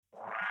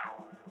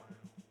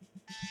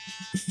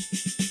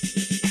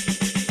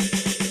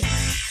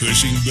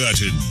pushing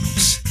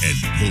buttons and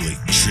pulling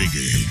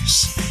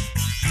triggers.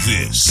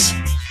 This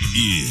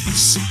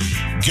is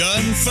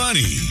Gun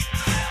Funny.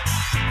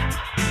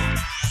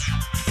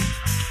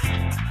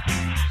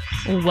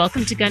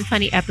 Welcome to Gun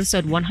Funny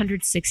episode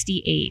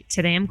 168.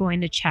 Today I'm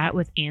going to chat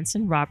with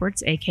Anson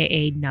Roberts,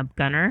 aka Nub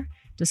Gunner,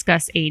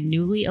 discuss a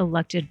newly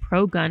elected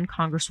pro-gun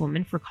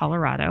congresswoman for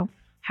Colorado,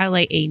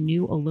 highlight a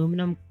new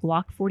aluminum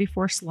Glock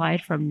 44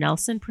 slide from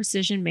Nelson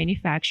Precision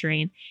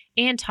Manufacturing,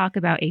 and talk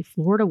about a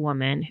Florida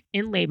woman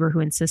in labor who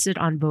insisted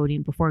on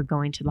voting before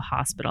going to the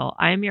hospital.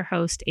 I am your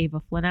host,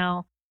 Ava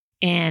Flanell.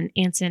 And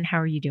Anson, how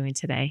are you doing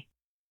today?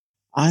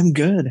 I'm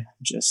good.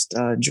 Just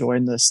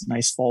enjoying this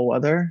nice fall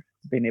weather.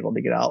 Being able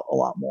to get out a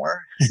lot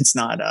more. It's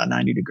not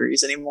 90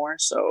 degrees anymore,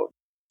 so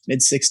mid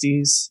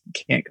 60s.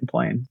 Can't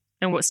complain.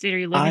 And what state are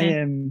you living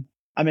in?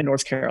 I'm in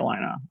North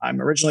Carolina. I'm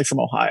originally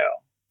from Ohio,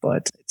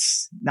 but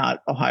it's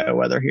not Ohio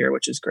weather here,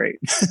 which is great.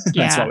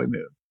 That's why we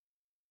moved.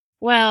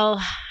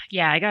 Well,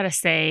 yeah, I gotta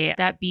say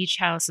that beach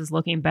house is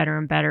looking better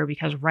and better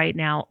because right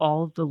now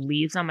all of the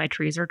leaves on my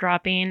trees are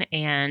dropping.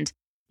 And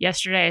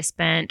yesterday I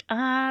spent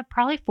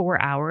probably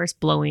 4 hours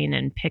blowing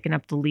and picking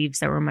up the leaves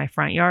that were in my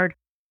front yard,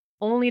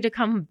 only to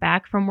come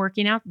back from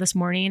working out this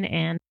morning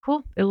and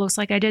cool, it looks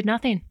like I did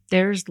nothing.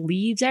 There's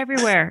leaves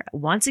everywhere.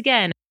 Once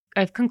again,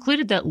 I've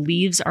concluded that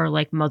leaves are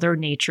like Mother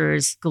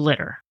Nature's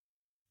glitter.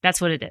 That's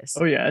what it is.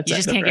 Oh yeah. You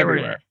just can't get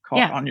rid of it.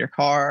 On your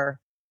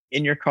car,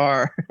 in your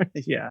car.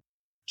 Yeah.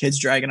 Kids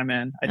dragging them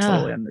in. I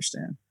totally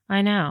understand.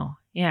 I know.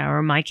 Yeah. Or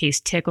in my case,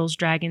 Tickles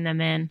dragging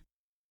them in.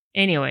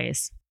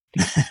 Anyways,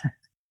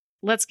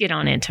 let's get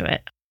on into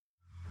it.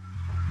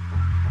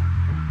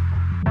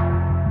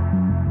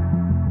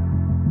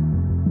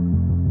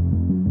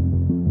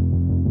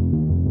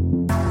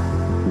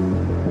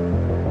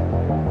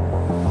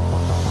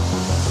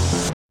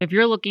 If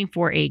you're looking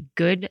for a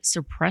good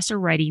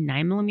suppressor-ready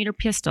 9mm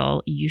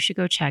pistol, you should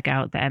go check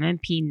out the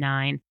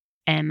M&P9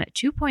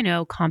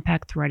 M2.0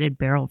 compact threaded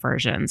barrel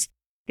versions.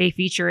 They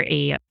feature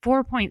a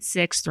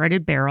 4.6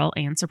 threaded barrel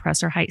and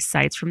suppressor height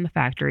sights from the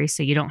factory,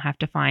 so you don't have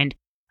to find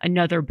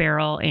another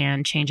barrel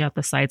and change out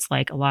the sights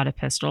like a lot of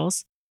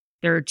pistols.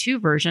 There are two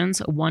versions,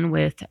 one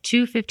with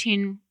two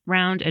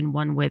 15-round and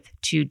one with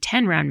two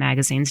 10-round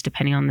magazines,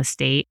 depending on the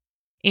state,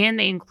 and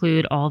they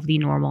include all of the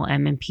normal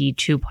M&P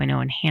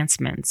 2.0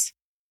 enhancements.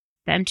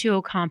 The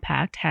M2.0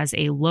 Compact has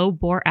a low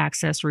bore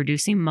access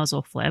reducing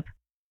muzzle flip,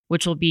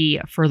 which will be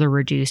further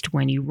reduced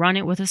when you run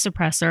it with a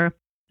suppressor.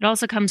 It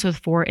also comes with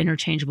 4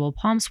 interchangeable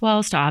palm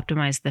swells to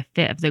optimize the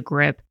fit of the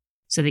grip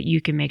so that you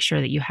can make sure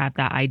that you have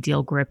that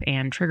ideal grip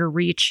and trigger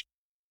reach.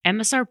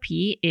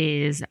 MSRP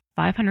is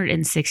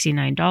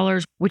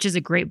 $569, which is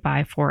a great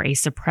buy for a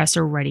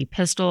suppressor-ready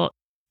pistol.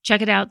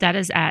 Check it out. That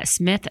is at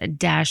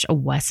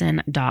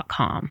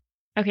smith-wesson.com.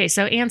 Okay,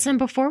 so Anson,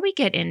 before we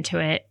get into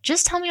it,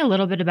 just tell me a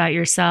little bit about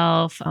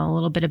yourself, a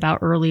little bit about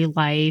early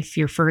life,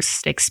 your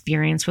first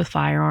experience with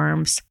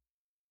firearms.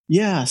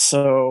 Yeah,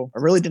 so I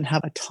really didn't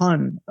have a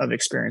ton of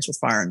experience with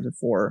firearms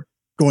before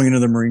going into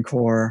the Marine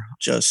Corps,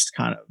 just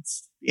kind of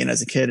being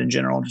as a kid in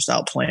general, just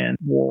out playing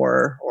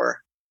war or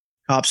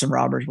cops and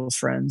robbers with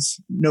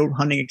friends. No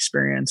hunting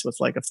experience with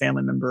like a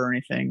family member or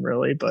anything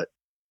really, but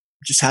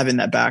just having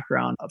that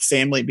background of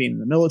family being in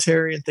the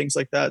military and things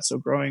like that. So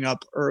growing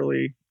up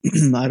early,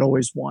 I'd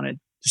always wanted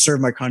to serve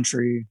my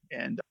country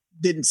and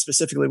didn't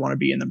specifically want to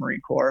be in the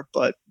Marine Corps,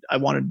 but I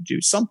wanted to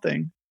do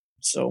something.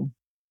 So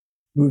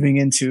moving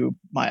into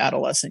my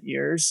adolescent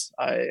years,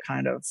 I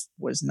kind of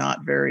was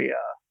not very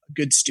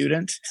good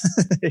student,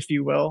 if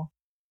you will.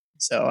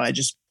 So I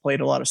just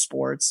played a lot of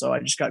sports. So I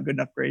just got good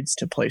enough grades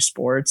to play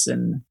sports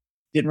and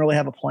didn't really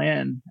have a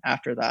plan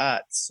after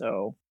that.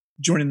 So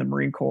joining the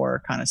Marine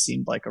Corps kind of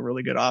seemed like a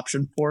really good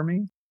option for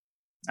me.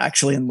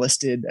 Actually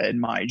enlisted in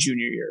my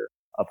junior year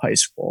of high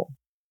school.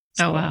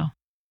 So, oh, wow.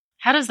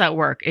 How does that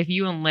work? If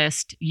you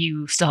enlist,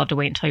 you still have to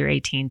wait until you're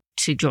 18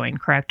 to join,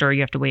 correct? Or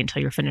you have to wait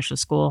until you're finished with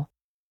school?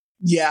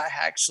 Yeah, I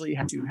actually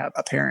had to have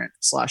a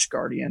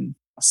parent/guardian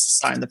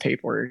sign the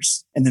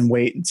papers and then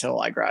wait until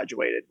I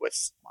graduated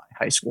with my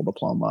high school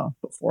diploma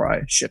before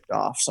I shipped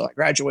off. So I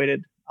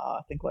graduated,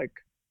 I think like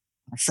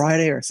on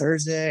Friday or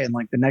Thursday, and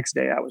like the next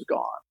day I was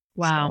gone.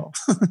 Wow.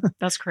 So,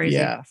 that's crazy.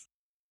 Yeah.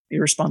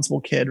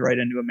 Irresponsible kid right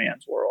into a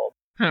man's world.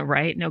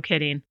 Right? No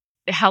kidding.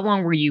 How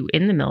long were you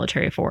in the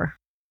military for?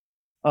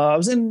 I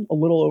was in a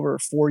little over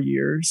 4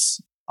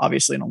 years.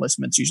 Obviously, an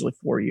enlistment's usually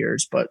 4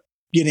 years, but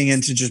getting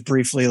into just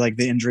briefly like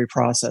the injury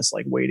process,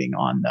 like waiting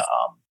on the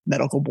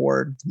medical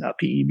board, the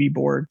PEB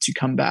board to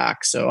come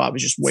back. So I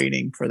was just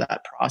waiting for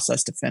that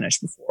process to finish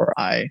before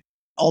I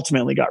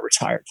ultimately got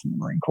retired from the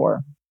Marine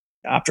Corps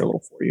after a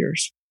little 4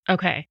 years.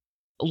 Okay.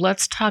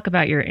 Let's talk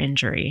about your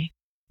injury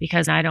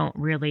because I know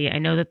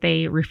that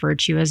they referred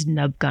to you as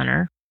Nub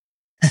Gunner.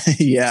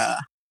 Yeah.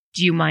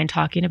 Do you mind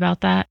talking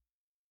about that?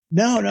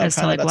 No. As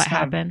to like what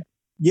happened?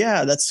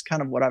 Yeah, that's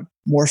kind of what I've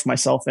morphed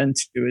myself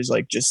into is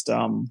like just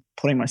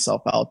putting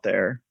myself out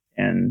there.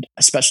 And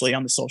especially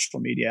on the social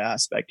media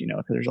aspect,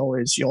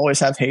 because you always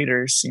have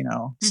haters,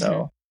 Mm-hmm.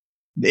 So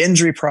the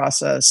injury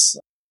process,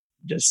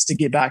 just to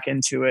get back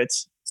into it,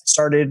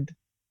 started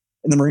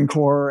in the Marine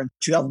Corps in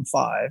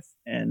 2005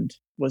 and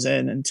was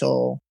in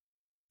until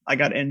I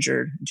got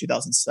injured in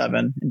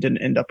 2007 and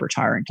didn't end up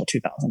retiring until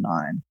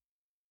 2009.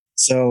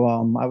 So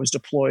I was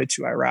deployed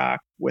to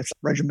Iraq with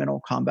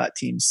Regimental Combat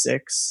Team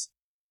 6.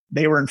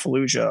 They were in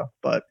Fallujah,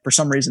 but for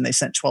some reason they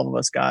sent 12 of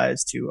us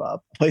guys to a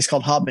place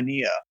called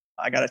Habbaniyah.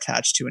 I got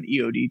attached to an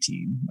EOD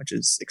team, which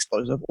is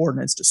Explosive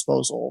Ordnance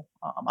Disposal.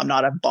 I'm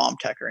not a bomb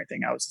tech or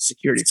anything. I was the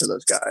security for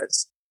those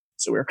guys.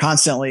 So we were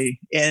constantly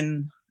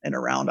in and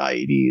around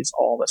IEDs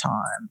all the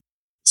time.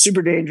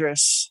 Super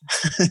dangerous.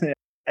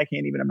 I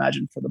can't even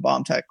imagine for the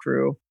bomb tech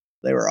crew.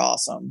 They were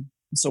awesome.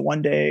 So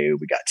one day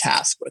we got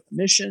tasked with a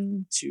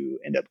mission to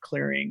end up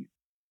clearing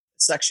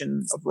a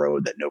section of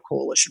road that no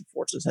coalition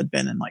forces had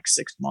been in like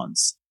 6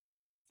 months.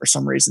 For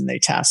some reason, they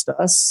tasked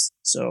us.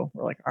 So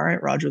we're like, all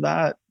right, roger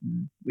that.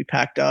 And we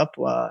packed up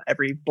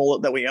every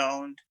bullet that we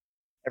owned,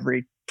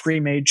 every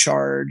pre-made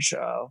charge.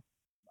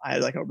 I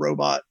had like a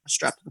robot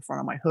strapped to the front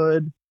of my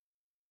hood.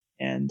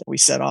 And we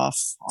set off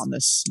on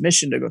this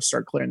mission to go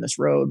start clearing this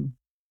road.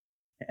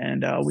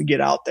 And we get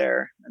out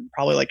there, and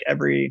probably like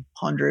every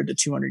 100 to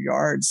 200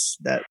 yards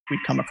that we'd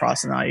come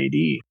across an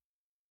IED,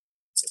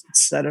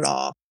 set it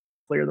off,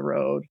 clear the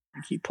road,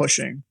 and keep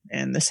pushing.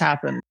 And this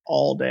happened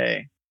all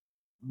day.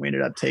 We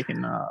ended up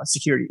taking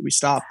security. We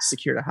stopped,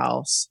 secured a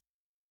house,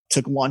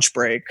 took lunch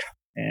break,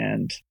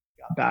 and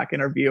got back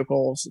in our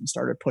vehicles and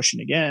started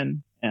pushing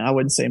again. And I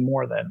wouldn't say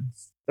more than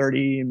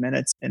 30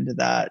 minutes into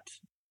that,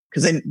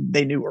 because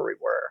they knew where we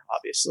were,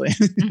 obviously.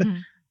 Mm-hmm.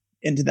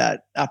 Into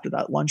that, after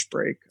that lunch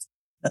break,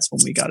 that's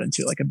when we got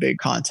into like a big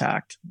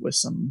contact with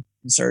some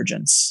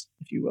insurgents,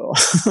 if you will.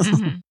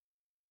 Mm-hmm.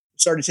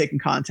 Started taking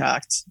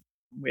contact.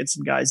 We had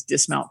some guys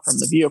dismount from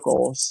the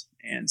vehicles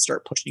and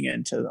start pushing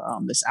into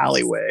this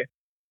alleyway.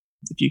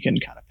 If you can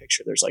kind of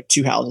picture, there's like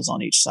 2 houses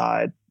on each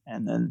side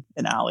and then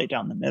an alley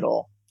down the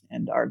middle.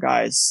 And our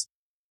guys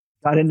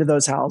got into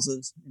those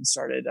houses and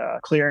started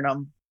clearing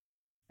them.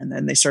 And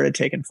then they started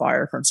taking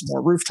fire from some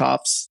more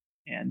rooftops.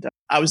 And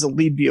I was the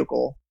lead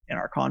vehicle in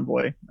our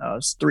convoy. It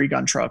was 3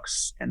 gun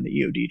trucks and the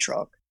EOD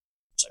truck.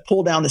 So I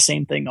pulled down the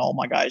same thing. All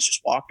my guys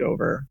just walked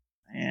over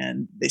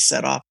and they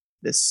set off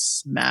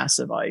this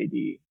massive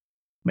IED.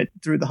 It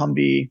threw the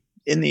Humvee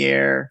in the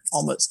air,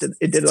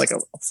 it did like a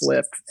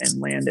flip and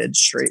landed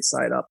straight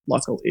side up,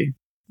 luckily.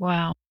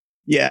 Wow.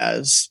 Yeah, it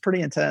was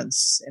pretty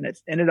intense. And it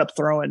ended up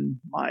throwing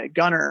my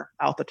gunner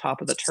out the top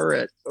of the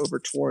turret over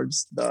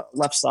towards the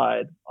left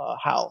side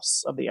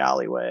house of the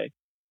alleyway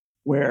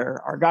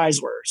where our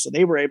guys were. So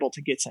they were able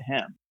to get to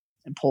him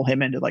and pull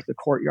him into like the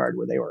courtyard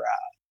where they were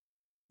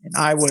at. And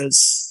I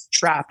was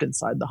trapped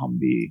inside the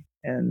Humvee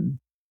and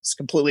it's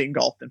completely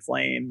engulfed in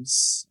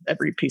flames.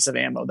 Every piece of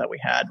ammo that we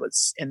had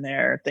was in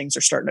there. Things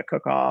are starting to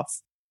cook off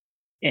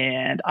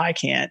and I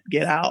can't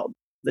get out.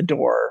 The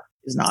door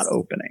is not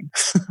opening.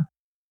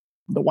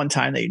 The one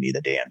time that you need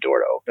the damn door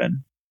to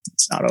open,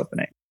 it's not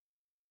opening.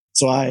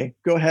 So I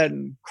go ahead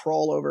and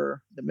crawl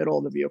over the middle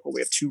of the vehicle.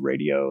 We have 2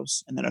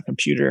 radios and then a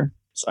computer.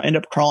 So I end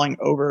up crawling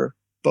over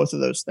both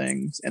of those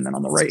things. And then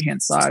on the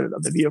right-hand side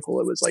of the vehicle,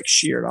 it was like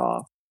sheared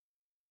off.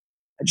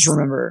 I just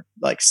remember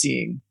like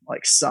seeing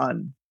like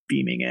sun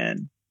beaming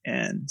in.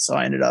 And so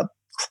I ended up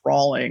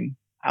crawling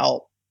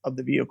out of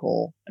the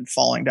vehicle and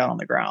falling down on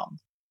the ground.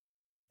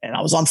 And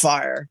I was on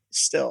fire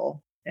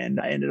still. And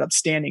I ended up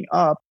standing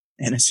up.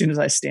 And as soon as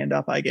I stand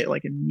up, I get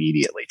like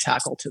immediately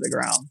tackled to the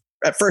ground.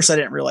 At first, I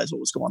didn't realize what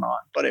was going on,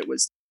 but it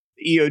was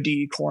the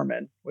EOD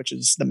corpsman, which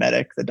is the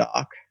medic, the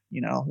doc,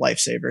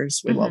 lifesavers.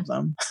 We love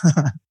them.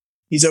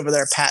 He's over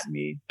there patting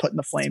me, putting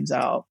the flames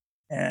out.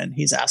 And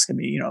he's asking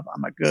me,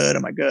 am I good?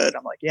 Am I good?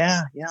 I'm like,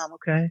 yeah, I'm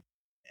okay.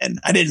 And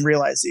I didn't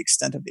realize the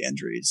extent of the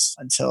injuries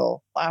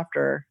until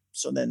after.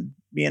 So then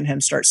me and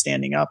him start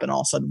standing up and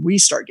all of a sudden we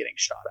start getting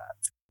shot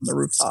at from the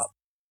rooftop.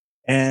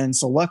 And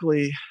so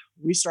luckily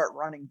we start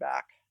running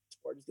back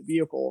towards the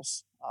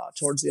vehicles,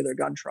 towards the other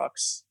gun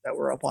trucks that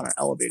were up on an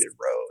elevated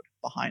road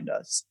behind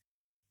us.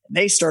 And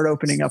they start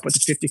opening up with the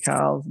 50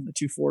 cals and the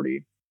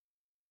 240.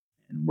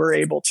 And we're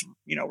able to,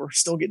 we're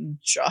still getting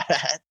shot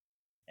at.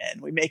 And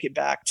we make it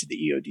back to the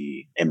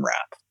EOD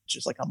MRAP, which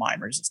is like a mine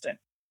resistant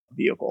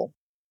vehicle.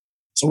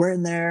 So we're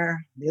in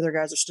there. The other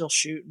guys are still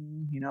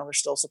shooting. They're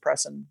still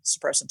suppressing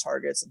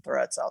targets and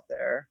threats out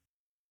there.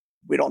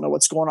 We don't know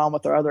what's going on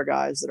with our other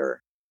guys that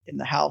are in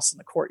the house in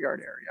the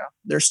courtyard area.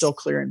 They're still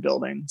clearing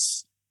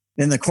buildings.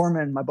 Then the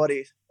corpsman, my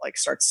buddy,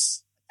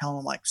 starts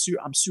telling him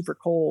I'm super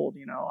cold.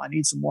 I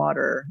need some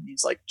water. And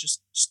he's like,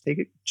 just take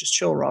it. Just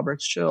chill,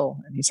 Roberts, chill.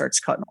 And he starts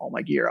cutting all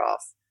my gear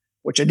off,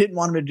 which I didn't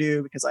want him to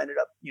do because I ended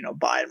up,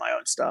 buying my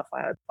own stuff.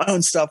 I had my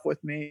own stuff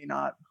with me,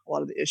 not a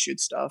lot of the issued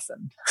stuff.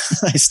 And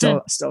I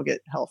still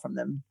get hell from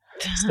them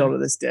still to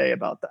this day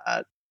about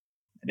that.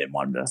 I didn't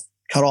want him to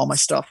cut all my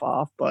stuff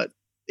off, but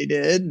they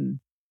did. And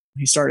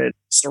he started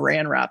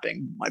saran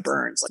wrapping my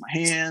burns, like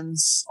my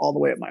hands, all the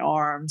way up my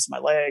arms, my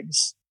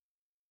legs.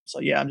 So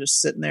yeah, I'm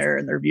just sitting there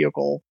in their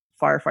vehicle,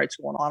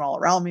 firefights going on all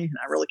around me, and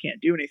I really can't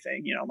do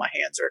anything. My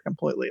hands are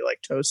completely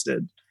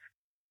toasted.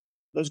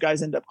 Those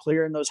guys end up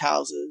clearing those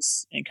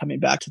houses and coming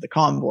back to the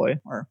convoy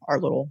or our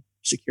little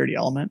security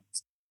element.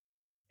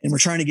 And we're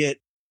trying to get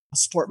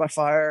support by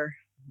fire.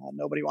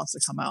 Nobody wants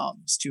to come out.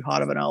 It's too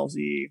hot of an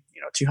LZ,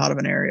 too hot of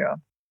an area.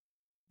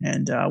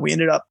 And we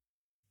ended up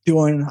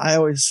doing, I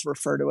always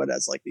refer to it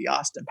as like the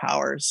Austin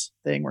Powers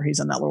thing, where he's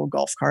on that little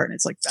golf cart and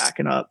it's like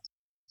backing up,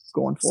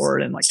 going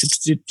forward, and like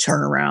to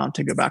turn around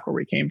to go back where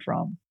we came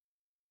from.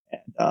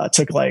 And it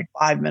took like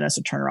 5 minutes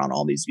to turn around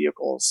all these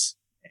vehicles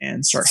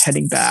and start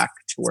heading back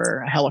to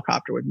where a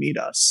helicopter would meet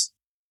us.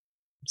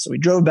 So we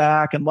drove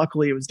back, and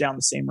luckily it was down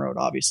the same road,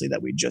 obviously,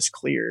 that we just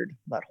cleared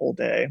that whole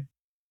day,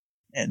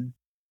 and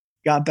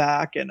got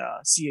back, and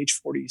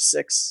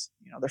CH-46,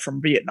 they're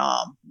from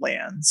Vietnam,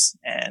 lands,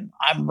 and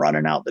I'm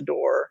running out the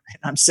door, and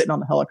I'm sitting on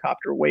the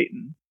helicopter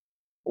waiting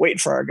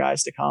for our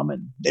guys to come,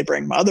 and they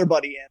bring my other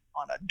buddy in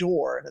on a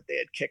door that they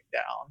had kicked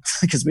down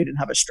because we didn't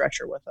have a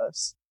stretcher with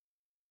us.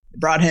 They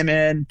brought him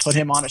in, put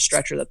him on a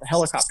stretcher that the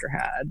helicopter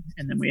had,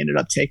 and then we ended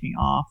up taking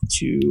off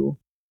to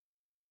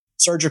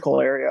surgical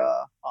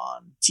area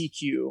on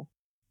TQ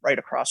right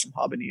across from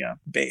Habbaniyah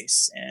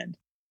base. And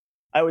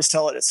I always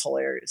tell it's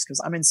hilarious because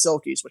I'm in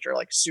silkies, which are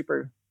like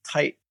super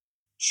tight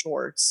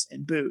shorts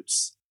and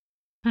boots.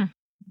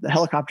 The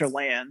helicopter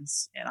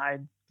lands, and I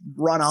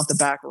run out the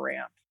back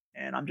ramp,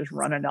 and I'm just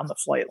running down the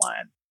flight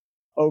line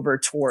over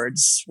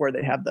towards where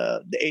they have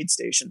the aid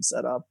station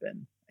set up,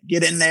 and I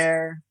get in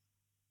there.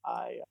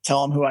 I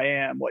tell them who I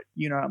am, what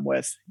unit I'm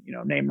with,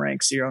 name,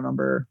 rank, serial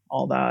number,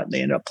 all that.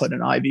 They end up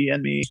putting an IV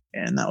in me.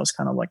 And that was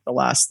kind of like the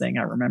last thing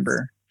I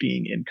remember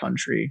being in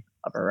country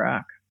of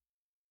Iraq.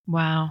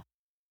 Wow.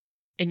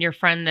 And your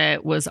friend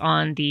that was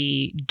on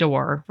the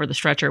door for the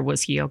stretcher,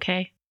 was he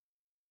okay?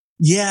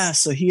 Yeah.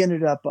 So he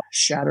ended up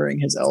shattering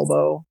his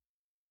elbow,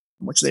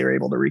 which they were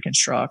able to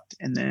reconstruct.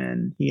 And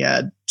then he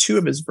had 2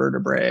 of his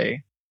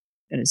vertebrae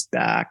in his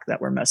back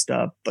that were messed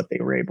up, but they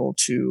were able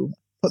to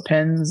put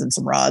pins and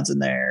some rods in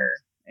there.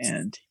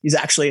 And he's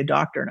actually a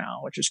doctor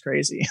now, which is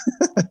crazy.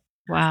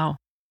 Wow.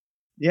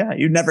 Yeah.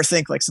 You'd never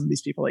think like some of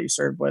these people that you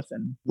served with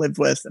and lived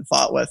with and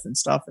fought with and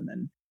stuff. And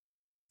then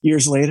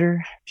years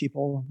later,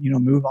 people,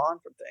 move on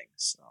from things.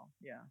 So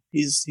yeah,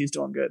 he's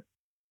doing good.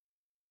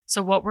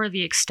 So what were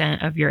the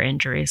extent of your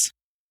injuries?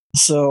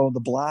 So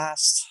the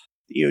blast,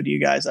 the EOD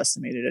guys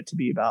estimated it to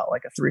be about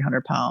like a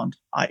 300-pound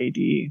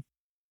IED.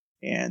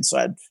 And so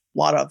I had a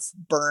lot of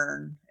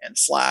burn and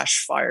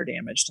flash fire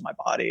damage to my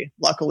body.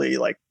 Luckily,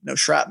 like no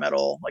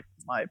shrapnel, like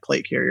my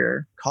plate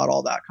carrier caught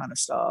all that kind of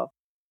stuff.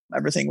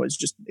 Everything was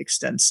just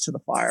extends to the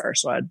fire.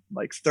 So I had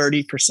like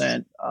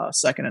 30%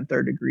 second and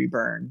third degree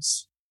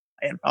burns,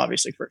 and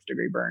obviously first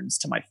degree burns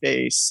to my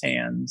face,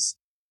 hands,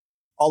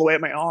 all the way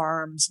up my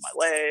arms, my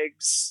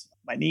legs,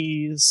 my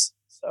knees.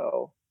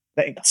 So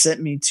they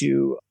sent me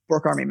to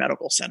Brooke Army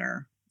Medical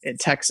Center in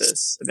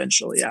Texas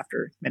eventually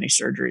after many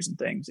surgeries and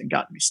things, and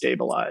got me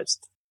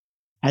stabilized.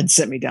 Had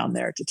sent me down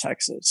there to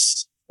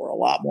Texas for a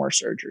lot more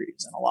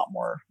surgeries and a lot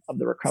more of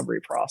the recovery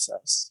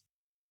process.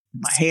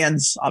 My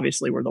hands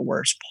obviously were the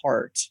worst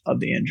part of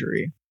the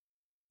injury.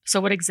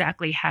 So what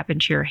exactly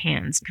happened to your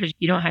hands? Because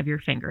you don't have your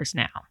fingers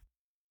now.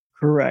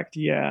 Correct.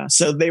 Yeah.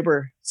 So they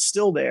were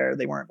still there.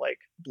 They weren't like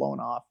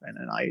blown off in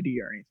an IED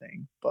or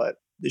anything, but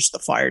just the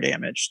fire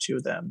damage to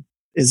them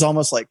is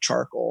almost like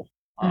charcoal.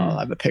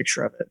 I have a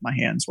picture of it. My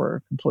hands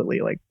were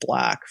completely like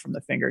black from the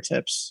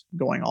fingertips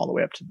going all the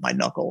way up to my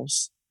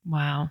knuckles.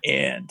 Wow.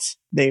 And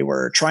they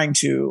were trying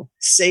to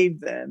save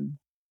them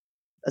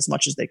as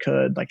much as they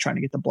could, like trying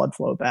to get the blood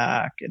flow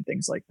back and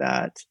things like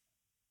that.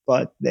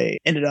 But they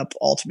ended up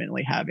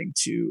ultimately having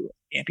to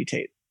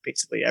amputate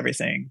basically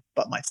everything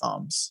but my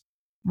thumbs.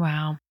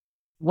 Wow.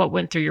 What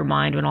went through your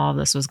mind when all of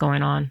this was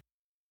going on?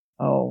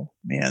 Oh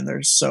man,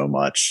 there's so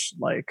much,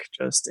 like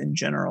just in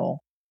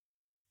general,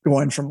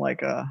 going from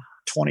like a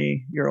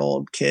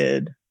 20-year-old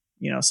kid,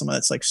 someone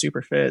that's like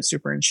super fit,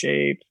 super in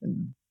shape,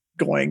 and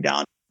going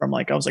down from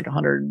like, I was like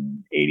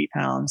 180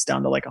 pounds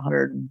down to like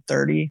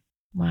 130.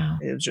 Wow.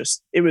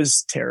 It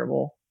was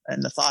terrible.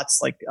 And the thoughts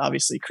like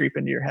obviously creep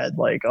into your head,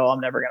 like, oh, I'm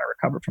never going to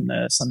recover from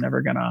this. I'm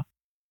never going to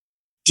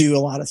do a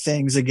lot of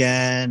things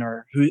again,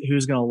 or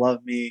who's going to love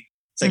me,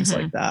 things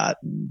like that.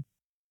 And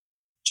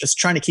just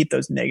trying to keep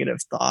those negative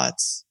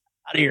thoughts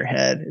out of your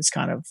head is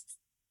kind of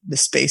the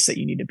space that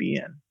you need to be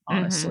in,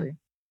 honestly.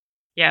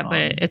 Yeah,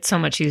 but it's so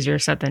much easier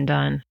said than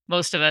done.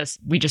 Most of us,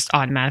 we just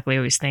automatically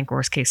always think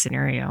worst case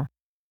scenario.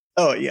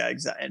 Oh yeah,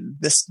 exactly. And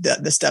this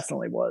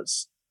definitely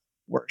was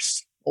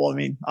worse. Well, I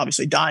mean,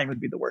 obviously dying would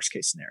be the worst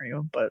case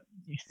scenario, but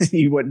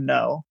you wouldn't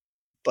know.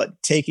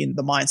 But taking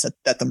the mindset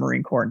that the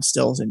Marine Corps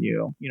instills in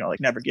you, like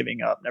never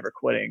giving up, never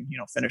quitting,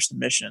 finish the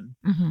mission,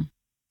 I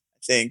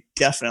think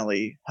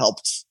definitely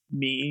helped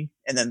me.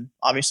 And then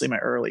obviously my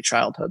early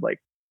childhood, like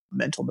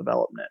mental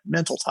development,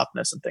 mental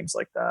toughness and things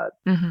like that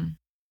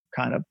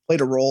kind of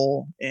played a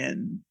role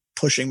in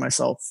pushing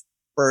myself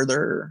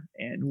further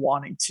and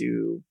wanting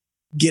to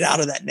get out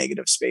of that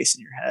negative space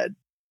in your head.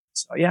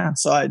 So yeah,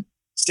 so I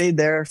stayed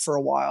there for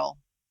a while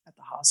at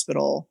the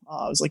hospital.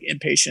 I was like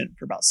inpatient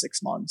for about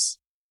 6 months,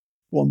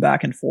 going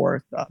back and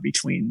forth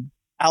between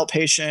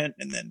outpatient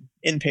and then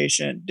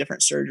inpatient,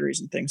 different surgeries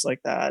and things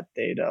like that.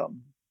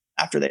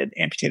 After they had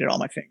amputated all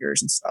my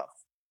fingers and stuff,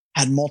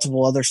 had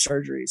multiple other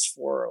surgeries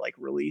for like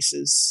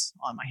releases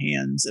on my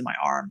hands, and my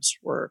arms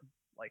were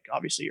like,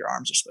 obviously your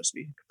arms are supposed to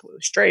be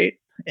completely straight,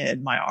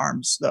 and my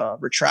arms, the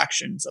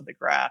retractions of the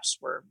grafts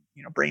were,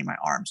 bringing my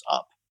arms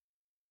up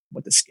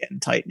with the skin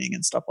tightening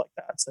and stuff like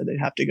that. So they'd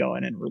have to go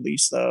in and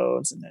release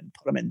those and then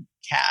put them in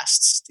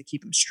casts to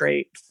keep them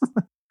straight.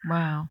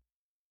 Wow.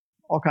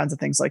 All kinds of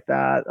things like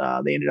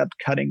that. They ended up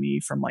cutting me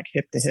from like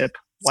hip to hip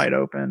wide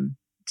open,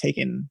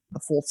 taking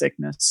the full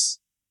thickness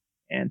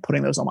and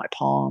putting those on my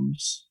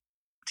palms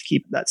to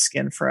keep that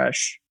skin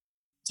fresh.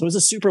 So it was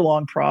a super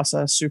long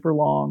process, super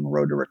long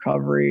road to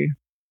recovery,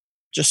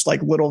 just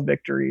like little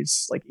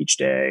victories like each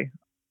day.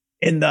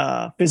 In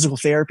the physical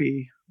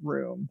therapy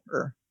room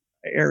or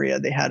area,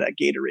 they had a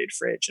Gatorade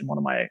fridge. And one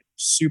of my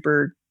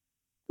super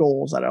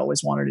goals that I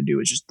always wanted to do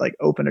was just like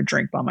open a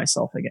drink by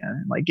myself again.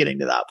 And like getting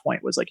to that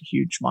point was like a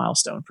huge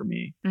milestone for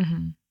me. Mm-hmm.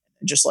 And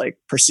just like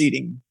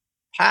proceeding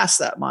past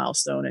that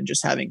milestone and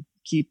just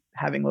keep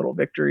having little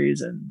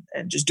victories and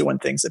just doing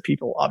things that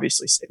people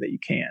obviously say that you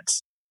can't.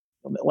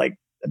 Like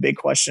a big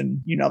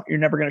question, you're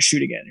never going to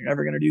shoot again. You're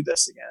never going to do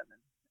this again. And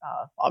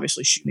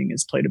obviously shooting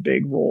has played a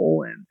big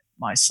role in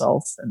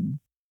myself and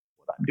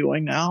what I'm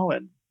doing now.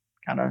 And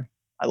I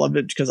loved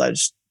it because I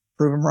just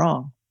prove them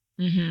wrong.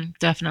 Mm-hmm,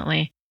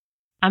 definitely.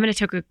 I'm going to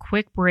take a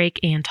quick break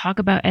and talk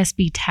about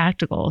SB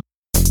Tactical.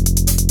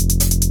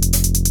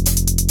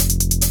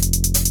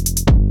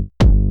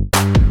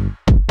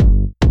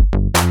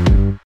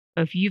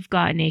 If you've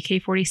got an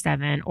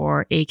AK-47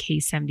 or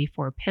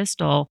AK-74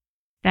 pistol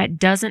that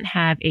doesn't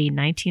have a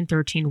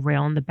 1913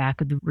 rail in the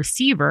back of the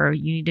receiver,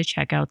 you need to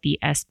check out the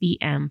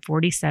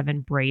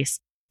SBM-47 brace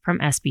from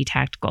SB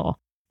Tactical.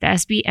 The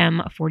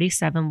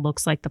SBM-47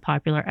 looks like the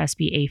popular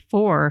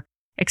SBA-4,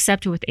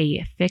 except with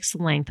a fixed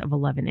length of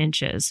 11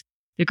 inches.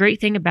 The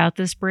great thing about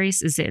this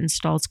brace is it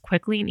installs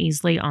quickly and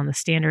easily on the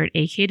standard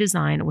AK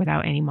design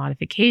without any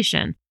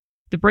modification.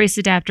 The brace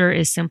adapter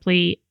is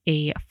simply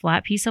a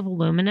flat piece of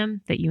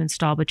aluminum that you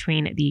install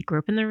between the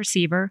grip and the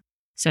receiver,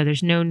 so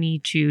there's no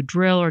need to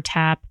drill or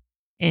tap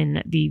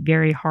in the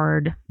very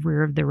hard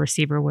rear of the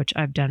receiver, which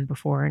I've done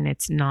before, and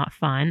it's not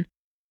fun.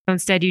 So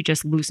instead, you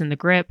just loosen the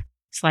grip,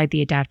 slide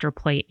the adapter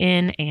plate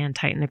in, and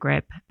tighten the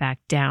grip back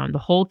down. The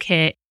whole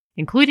kit,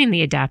 including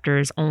the adapter,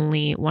 is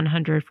only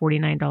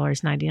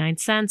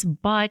 $149.99,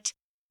 but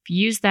if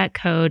you use that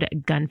code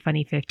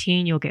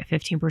GUNFUNNY15, you'll get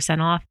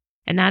 15% off,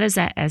 and that is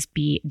at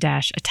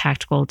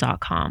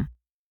sb-tactical.com.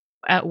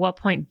 At what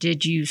point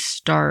did you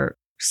start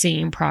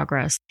seeing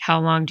progress?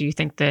 How long do you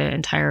think the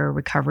entire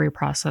recovery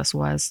process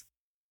was?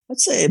 I'd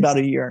say about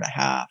a year and a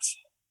half,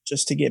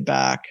 just to get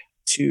back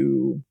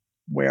to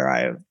where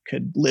I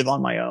could live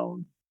on my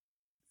own,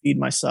 feed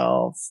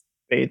myself,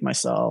 bathe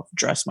myself,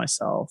 dress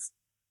myself.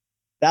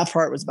 That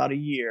part was about a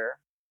year,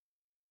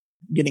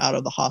 getting out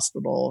of the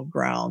hospital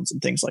grounds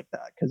and things like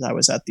that, because I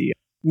was at the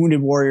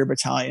Wounded Warrior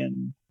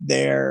Battalion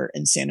there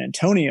in San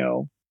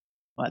Antonio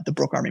at the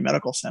Brooke Army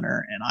Medical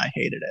Center, and I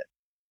hated it.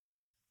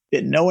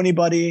 Didn't know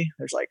anybody.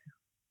 There's like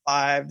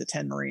 5 to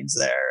 10 Marines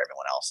there.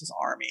 Everyone else is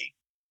Army.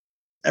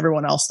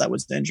 Everyone else that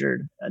was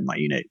injured in my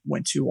unit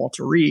went to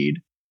Walter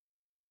Reed,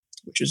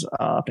 which is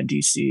up in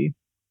DC.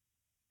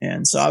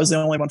 And so I was the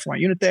only one from my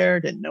unit there.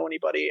 Didn't know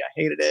anybody. I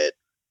hated it.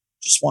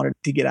 Just wanted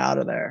to get out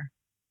of there.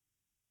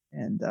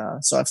 And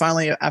so I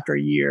finally, after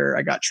a year,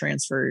 I got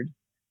transferred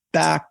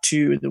back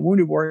to the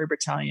Wounded Warrior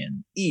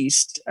Battalion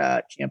East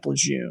at Camp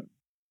Lejeune,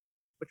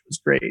 which was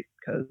great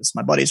because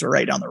my buddies were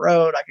right down the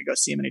road. I could go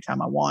see them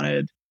anytime I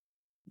wanted.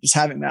 Just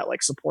having that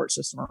like support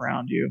system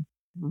around you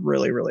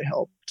really, really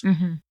helped.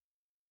 Mm-hmm.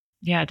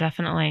 Yeah,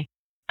 definitely.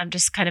 I'm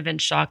just kind of in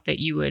shock that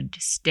you would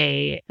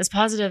stay as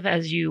positive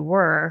as you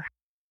were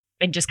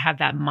and just have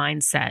that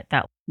mindset,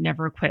 that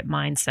never quit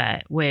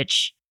mindset,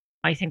 which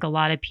I think a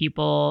lot of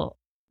people,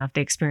 if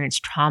they experience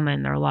trauma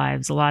in their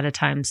lives, a lot of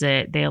times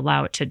they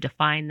allow it to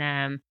define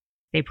them.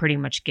 They pretty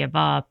much give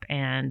up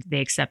and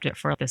they accept it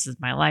for, this is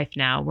my life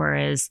now.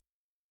 Whereas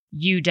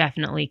you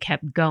definitely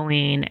kept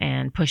going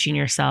and pushing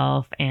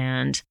yourself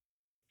and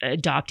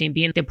adopting,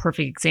 being the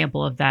perfect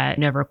example of that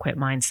never quit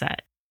mindset.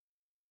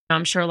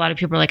 I'm sure a lot of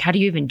people are like, how do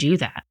you even do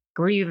that?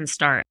 Where do you even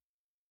start?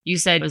 You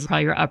said it was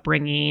probably your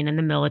upbringing and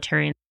the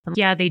military.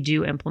 Yeah, they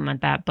do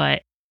implement that,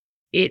 but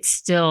it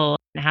still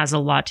has a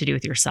lot to do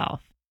with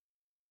yourself.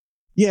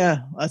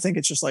 Yeah, I think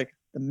it's just like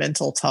the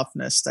mental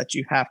toughness that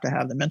you have to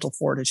have, the mental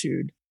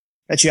fortitude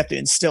that you have to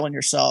instill in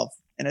yourself.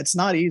 And it's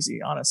not easy,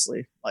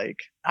 honestly. Like,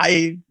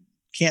 I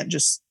can't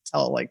just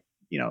tell, like,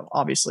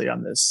 obviously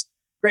I'm this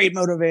great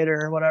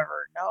motivator or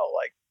whatever. No,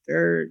 like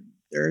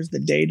there's the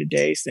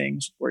day-to-day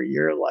things where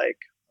you're like,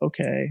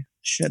 okay,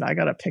 shit, I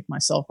got to pick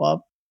myself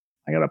up.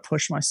 I got to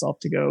push myself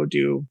to go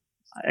do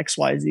X,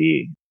 Y,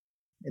 Z.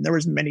 And there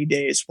was many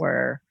days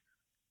where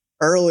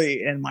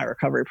early in my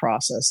recovery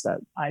process that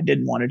I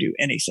didn't want to do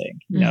anything.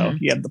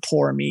 You have the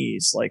poor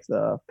me's, like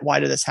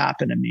why did this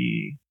happen to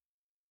me?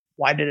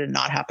 Why did it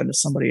not happen to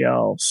somebody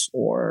else?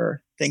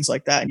 Or things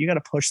like that. And you got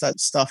to push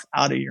that stuff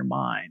out of your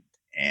mind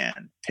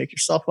and pick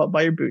yourself up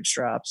by your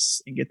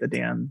bootstraps and get the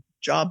damn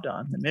job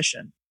done, the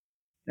mission.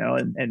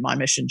 and my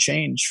mission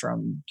changed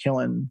from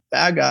killing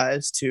bad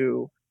guys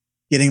to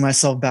getting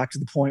myself back to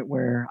the point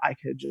where I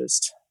could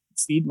just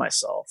feed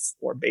myself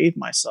or bathe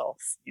myself,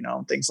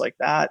 things like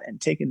that.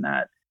 And taking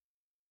that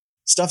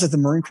stuff that the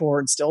Marine Corps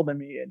instilled in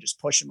me and just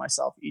pushing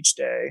myself each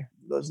day,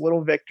 those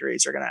little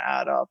victories are going to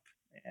add up,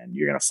 and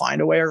you're going to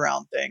find a way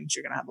around things.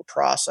 You're going to have a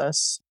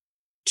process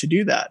to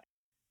do that.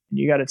 And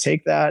you got to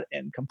take that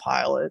and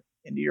compile it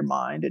into your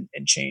mind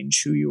and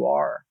change who you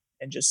are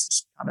and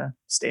just kind of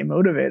stay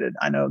motivated.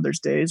 I know there's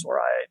days where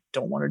I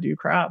don't want to do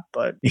crap,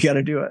 but you got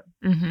to do it.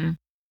 Mm-hmm.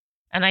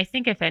 And I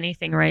think if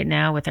anything right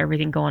now with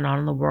everything going on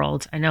in the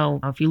world, I know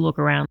if you look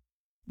around,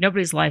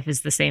 nobody's life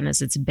is the same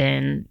as it's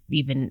been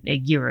even a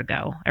year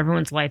ago.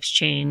 Everyone's life's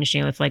changed,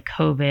 with like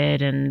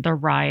COVID and the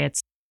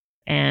riots.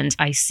 And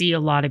I see a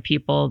lot of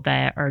people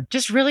that are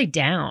just really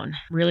down,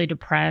 really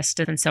depressed.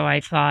 And so I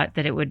thought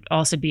that it would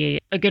also be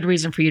a good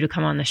reason for you to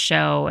come on the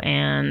show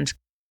and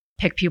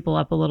pick people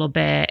up a little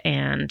bit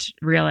and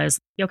realize,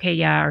 okay,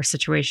 yeah, our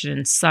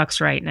situation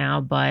sucks right now,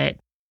 but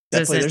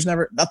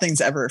definitely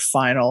nothing's ever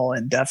final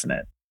and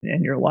definite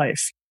in your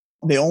life.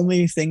 The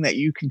only thing that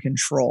you can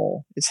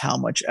control is how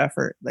much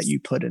effort that you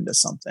put into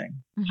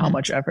something, how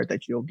much effort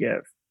that you'll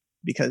give.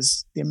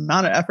 Because the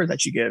amount of effort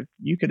that you give,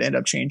 you could end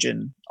up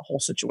changing a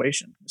whole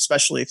situation,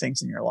 especially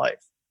things in your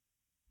life.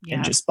 Yeah.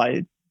 And just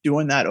by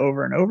doing that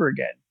over and over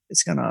again,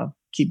 it's going to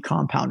keep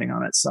compounding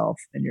on itself,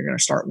 and you're going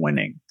to start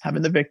winning,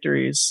 having the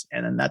victories.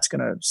 And then that's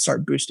going to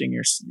start boosting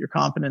your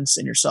confidence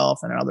in yourself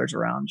and others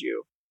around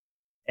you.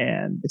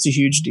 And it's a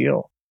huge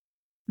deal.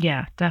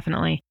 Yeah,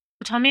 definitely.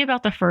 Tell me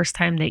about the first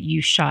time that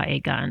you shot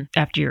a gun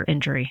after your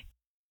injury.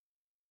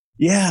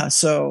 Yeah.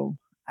 So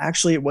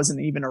actually, it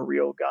wasn't even a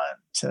real gun.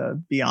 To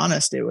be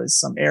honest, it was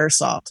some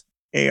airsoft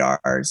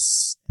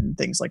ARs and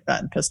things like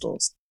that, and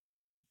pistols.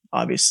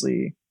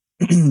 Obviously,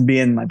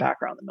 being my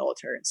background in the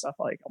military and stuff,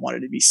 like I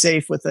wanted to be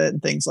safe with it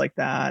and things like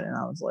that. And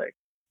I was like,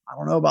 I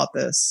don't know about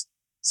this.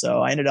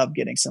 So I ended up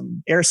getting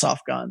some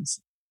airsoft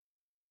guns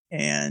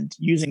and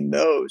using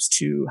those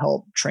to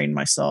help train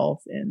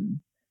myself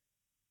in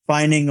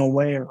finding a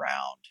way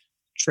around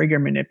trigger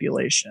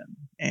manipulation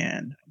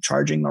and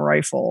charging the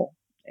rifle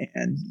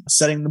and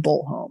setting the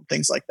bolt home,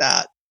 things like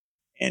that,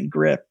 and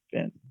grip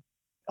and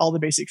all the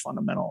basic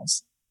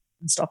fundamentals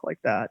and stuff like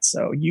that.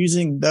 So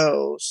using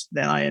those,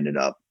 then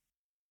I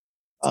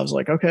was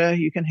like, okay,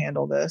 you can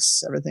handle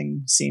this.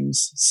 Everything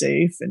seems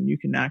safe and you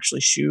can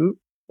actually shoot.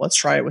 Let's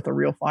try it with a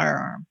real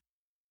firearm.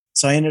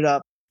 So I ended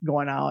up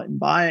going out and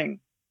buying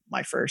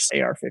my first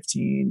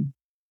AR-15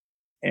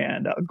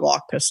 and a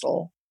Glock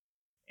pistol.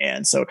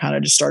 And so it kind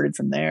of just started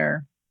from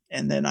there.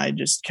 And then I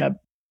just kept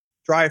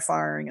dry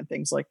firing and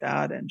things like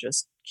that, and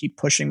just keep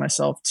pushing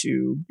myself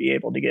to be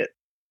able to get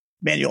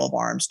manual of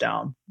arms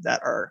down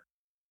that are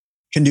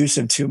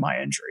conducive to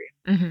my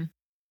injury,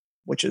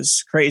 which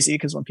is crazy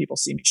because when people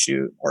see me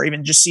shoot, or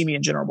even just see me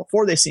in general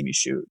before they see me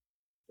shoot,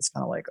 it's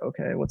kind of like,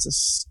 okay, what's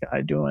this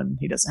guy doing?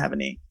 He doesn't have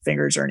any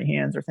fingers or any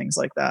hands or things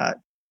like that.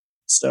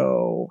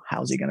 So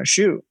how's he going to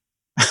shoot?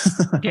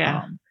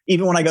 Yeah.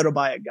 Even when I go to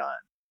buy a gun,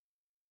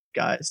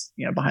 guys,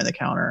 behind the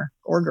counter,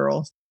 or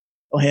girls,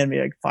 they'll hand me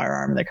a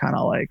firearm and they kind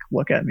of like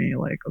look at me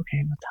like,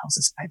 okay, what the hell's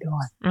this guy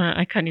doing?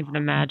 I couldn't even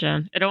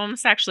imagine. It'd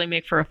almost actually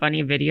make for a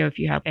funny video if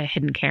you have a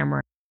hidden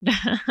camera.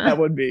 That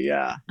would be,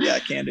 yeah,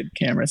 candid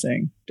camera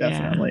thing,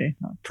 definitely.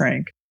 Yeah.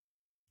 Prank.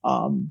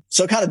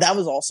 So kind of that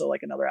was also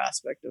like another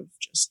aspect of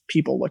just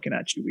people looking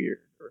at you weird,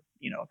 or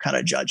kind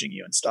of judging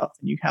you and stuff,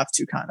 and you have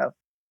to kind of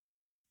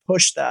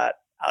push that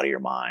out of your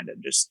mind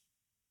and just,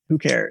 who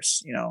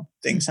cares?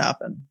 Things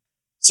happen.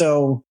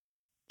 So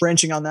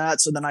branching on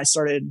that, so then I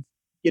started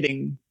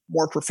getting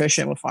more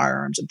proficient with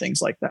firearms and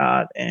things like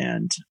that.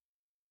 And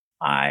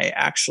I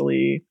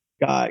actually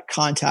got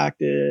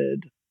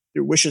contacted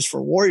through Wishes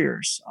for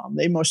Warriors.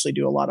 They mostly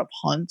do a lot of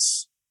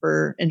hunts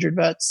for injured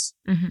vets,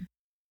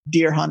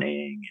 deer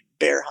hunting,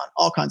 bear hunt,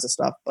 all kinds of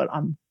stuff. But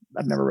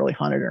I've never really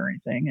hunted or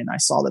anything. And I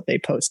saw that they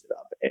posted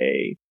up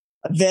a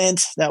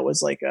event that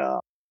was like a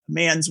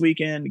man's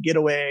weekend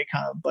getaway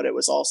kind of, but it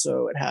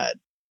had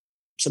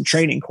some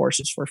training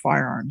courses for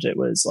firearms. It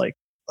was like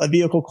a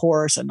vehicle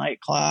course, a night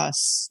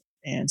class.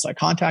 And so I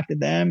contacted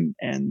them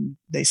and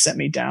they sent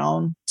me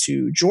down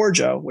to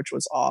Georgia, which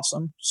was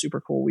awesome. Super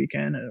cool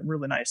weekend, a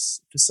really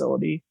nice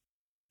facility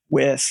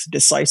with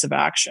Decisive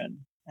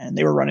Action. And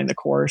they were running the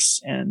course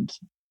and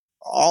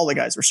all the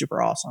guys were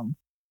super awesome.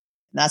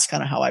 And that's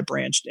kind of how I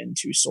branched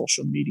into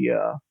social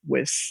media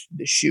with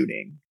the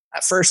shooting.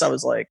 At first I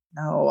was like,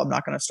 no, I'm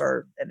not going to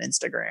start an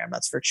Instagram.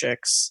 That's for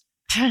chicks.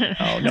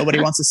 Nobody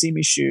wants to see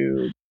me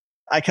shoot.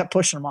 I kept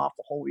pushing them off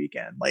the whole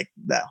weekend,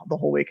 the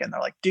whole weekend. They're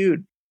like,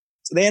 dude.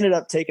 So they ended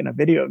up taking a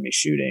video of me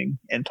shooting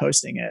and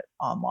posting it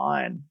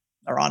online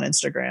or on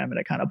Instagram, and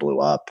it kind of blew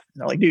up.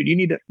 And they're like, dude,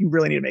 you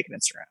really need to make an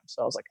Instagram.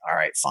 So I was like, all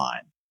right,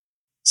 fine.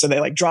 So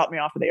they dropped me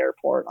off at the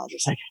airport, and I was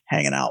just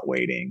hanging out,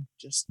 waiting,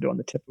 just doing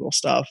the typical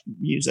stuff,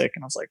 music.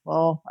 And I was like,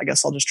 well, I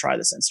guess I'll just try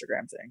this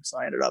Instagram thing. So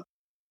I ended up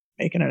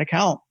making an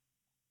account,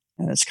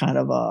 and it's kind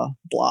of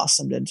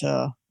blossomed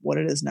into what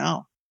it is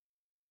now.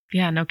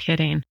 Yeah, no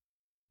kidding.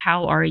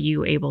 How are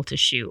you able to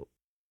shoot?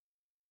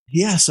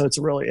 Yeah, so it's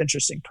a really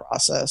interesting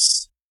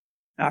process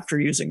after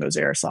using those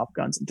airsoft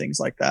guns and things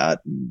like that.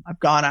 And I've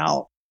gone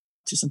out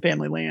to some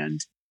family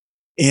land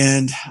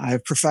and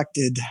I've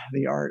perfected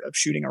the art of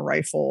shooting a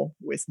rifle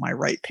with my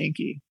right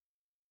pinky,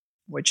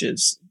 which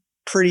is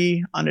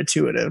pretty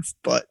unintuitive,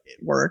 but it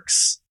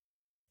works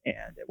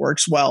and it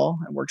works well.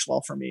 It works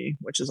well for me,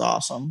 which is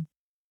awesome.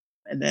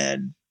 And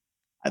then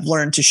I've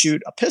learned to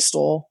shoot a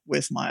pistol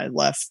with my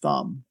left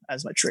thumb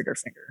as my trigger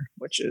finger,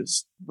 which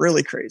is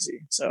really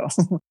crazy. So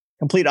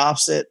complete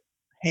opposite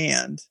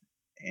hand,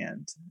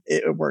 and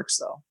it works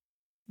though.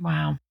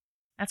 Wow.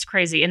 That's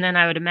crazy. And then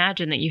I would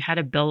imagine that you had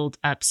to build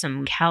up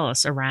some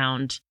callus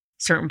around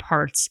certain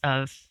parts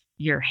of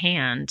your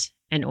hand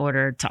in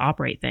order to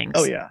operate things.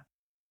 Oh yeah.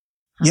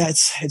 Yeah,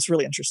 it's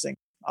really interesting.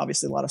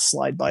 Obviously a lot of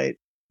slide bite,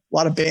 a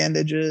lot of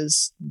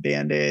bandages,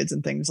 band-aids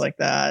and things like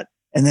that.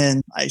 And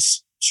then I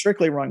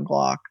strictly run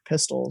Glock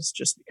pistols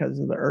just because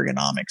of the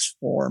ergonomics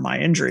for my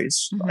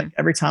injuries. Mhm. Like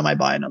every time I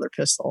buy another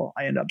pistol,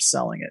 I end up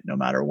selling it no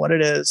matter what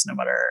it is, no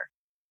matter,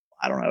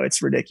 I don't know,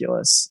 it's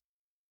ridiculous.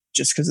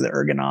 Just because of the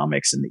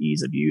ergonomics and the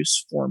ease of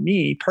use for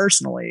me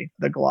personally,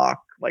 the Glock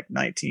like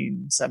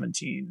 19,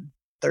 17,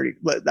 30,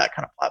 that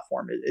kind of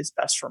platform is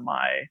best for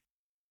my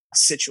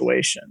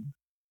situation,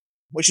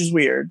 which is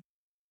weird.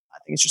 I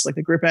think it's just like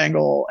the grip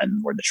angle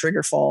and where the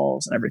trigger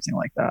falls and everything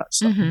like that.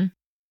 So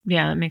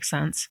Yeah, that makes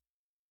sense.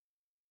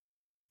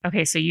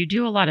 Okay, so you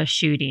do a lot of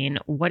shooting.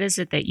 What is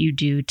it that you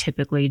do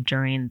typically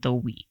during the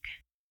week?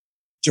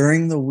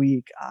 during the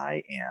week,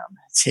 I am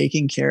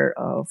taking care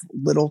of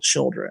little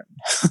children.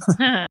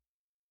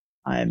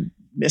 I'm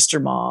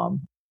Mr.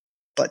 Mom.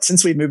 But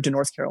since we moved to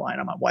North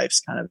Carolina, my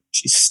wife's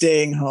she's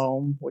staying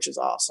home, which is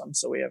awesome.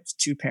 So we have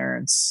two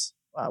parents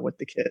with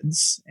the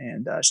kids.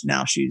 And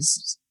now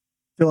she's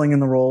filling in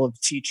the role of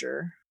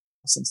teacher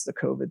since the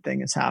COVID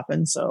thing has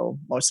happened. So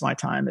most of my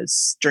time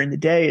is during the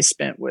day is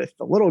spent with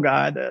the little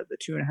guy, the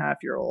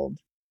 2.5-year-old,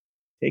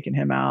 taking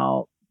him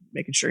out,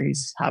 making sure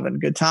he's having a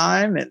good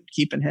time and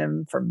keeping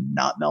him from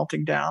not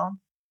melting down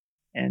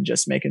and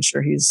just making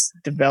sure he's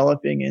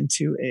developing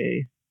into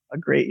a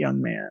great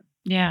young man.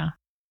 Yeah,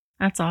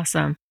 that's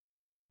awesome.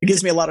 It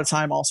gives me a lot of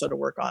time also to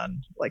work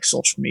on like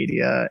social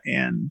media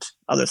and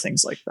other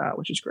things like that,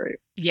 which is great.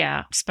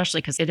 Yeah,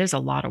 especially because it is a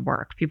lot of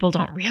work. People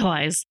don't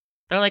realize.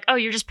 They're like, oh,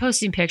 you're just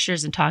posting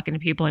pictures and talking to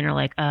people. And you're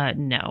like,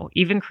 no,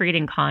 even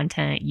creating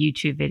content,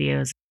 YouTube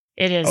videos,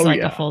 it is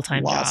a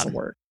full-time job. Lots of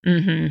work.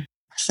 Mm-hmm.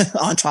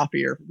 On top of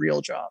your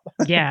real job.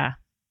 Yeah.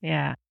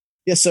 Yeah.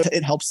 Yeah. So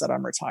it helps that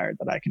I'm retired,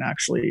 that I can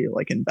actually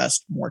like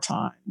invest more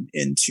time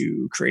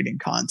into creating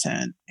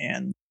content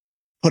and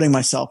putting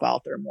myself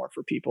out there more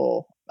for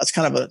people. That's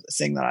kind of a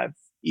thing that I've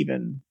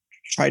even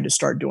tried to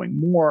start doing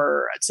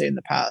more, I'd say in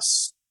the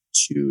past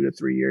 2 to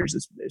 3 years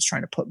is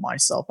trying to put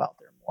myself out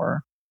there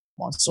more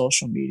on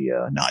social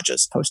media, not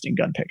just posting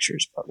gun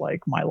pictures, but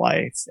like my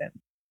life and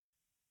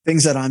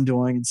things that I'm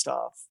doing and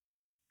stuff.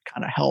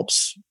 Kind of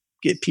helps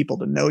get people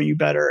to know you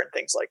better and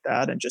things like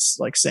that. And just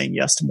like saying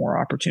yes to more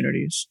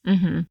opportunities.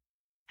 Mm-hmm.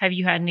 Have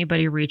you had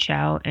anybody reach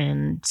out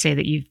and say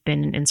that you've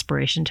been an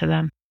inspiration to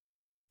them?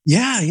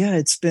 Yeah.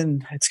 It's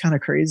kind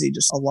of crazy.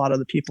 Just a lot of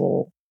the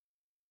people,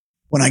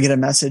 when I get a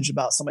message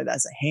about somebody that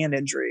has a hand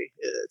injury,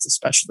 it's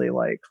especially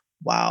like,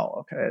 wow,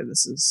 okay,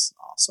 this is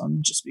awesome.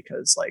 Just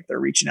because like they're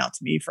reaching out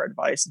to me for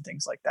advice and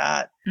things like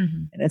that.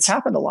 Mm-hmm. And it's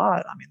happened a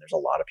lot. I mean, there's a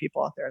lot of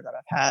people out there that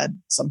have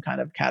had some kind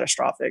of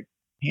catastrophic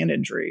hand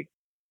injury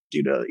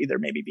due to either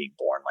maybe being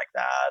born like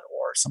that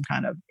or some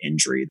kind of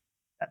injury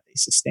that they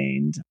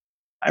sustained.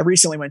 I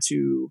recently went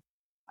to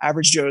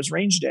Average Joe's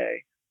Range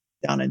Day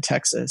down in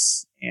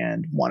Texas,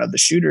 and one of the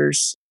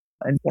shooters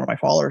and one of my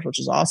followers, which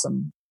is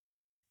awesome,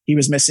 he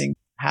was missing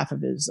half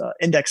of his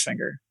index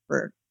finger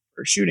for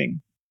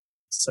shooting.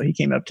 So he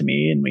came up to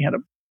me and we had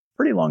a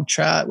pretty long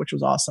chat, which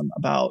was awesome,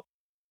 about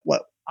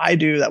what I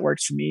do that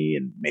works for me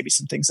and maybe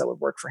some things that would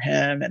work for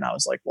him. And I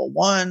was like, well,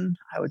 one,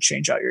 I would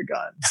change out your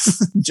gun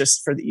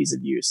just for the ease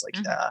of use.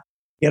 Like,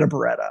 he had a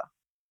Beretta.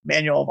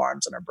 Manual of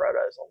arms on a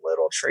Beretta is a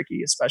little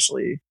tricky,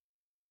 especially if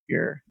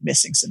you're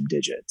missing some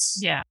digits.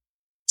 Yeah.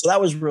 So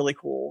that was really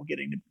cool,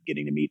 getting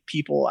to meet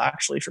people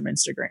actually from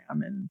Instagram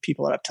and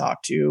people that I've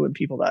talked to and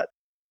people that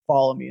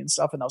follow me and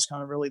stuff. And that was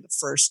kind of really the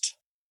first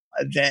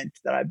event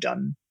that I've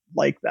done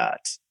like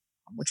that,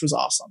 which was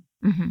awesome.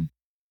 Mm-hmm.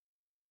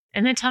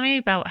 And then tell me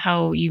about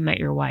how you met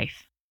your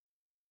wife.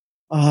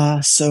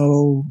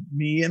 So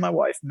me and my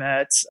wife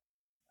met.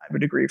 I have a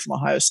degree from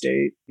Ohio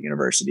State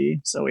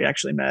University. So we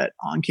actually met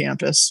on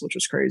campus, which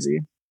was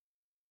crazy.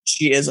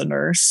 She is a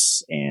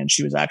nurse and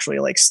she was actually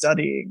like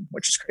studying,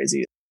 which is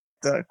crazy.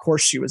 The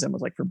course she was in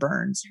was like for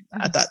burns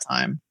at that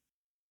time.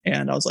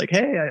 And I was like,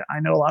 hey, I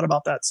know a lot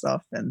about that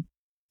stuff, and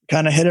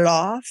kind of hit it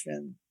off.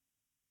 And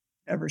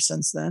ever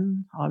since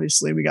then,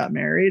 obviously we got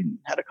married and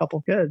had a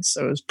couple kids.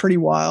 So it was pretty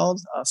wild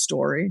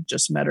story.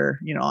 Just met her,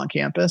 on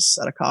campus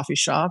at a coffee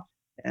shop,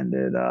 and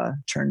it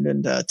turned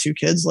into 2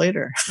 kids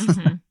later.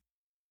 Mm-hmm.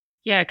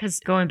 Yeah, because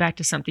going back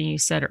to something you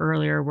said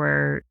earlier,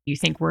 where you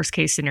think worst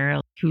case scenario,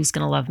 who's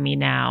going to love me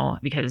now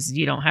because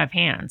you don't have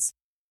hands?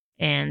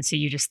 And so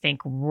you just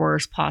think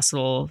worst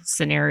possible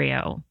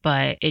scenario.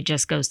 But it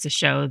just goes to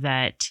show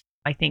that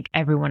I think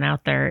everyone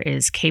out there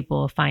is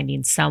capable of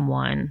finding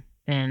someone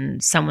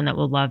and someone that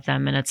will love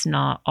them. And it's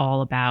not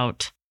all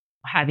about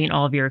having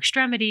all of your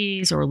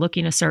extremities or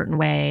looking a certain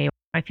way.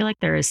 I feel like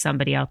there is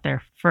somebody out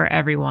there for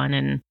everyone.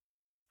 And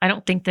I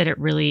don't think that it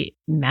really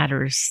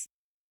matters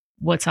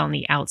what's on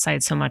the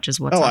outside so much as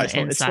what's on the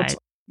inside.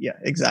 Yeah,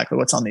 exactly.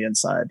 What's on the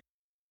inside.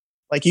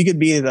 Like you could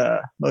be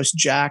the most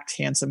jacked,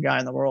 handsome guy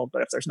in the world,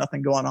 but if there's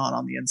nothing going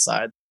on the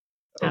inside,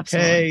 okay,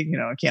 Absolutely.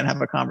 you can't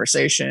have a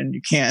conversation.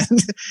 You can't,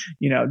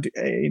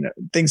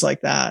 things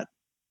like that.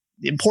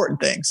 The important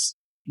things,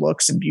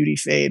 looks and beauty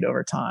fade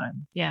over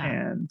time. Yeah.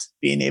 And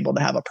being able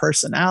to have a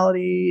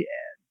personality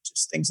and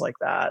just things like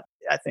that,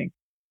 I think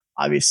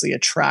obviously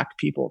attract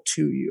people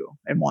to you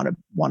and want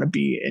to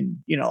be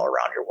in,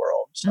 around your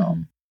world. So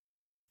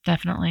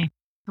Definitely.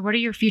 What are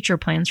your future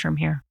plans from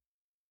here?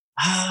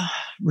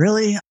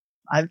 Really,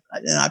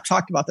 I've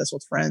talked about this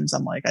with friends.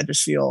 I'm like, I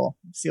just feel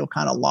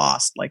kind of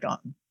lost, like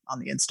on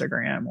the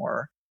Instagram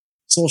or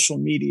social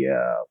media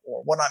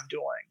or what I'm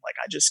doing. Like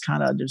I just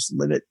kind of just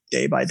live it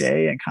day by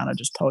day and kind of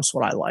just post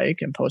what I like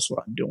and post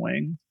what I'm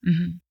doing.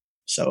 Mm-hmm.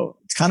 So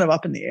it's kind of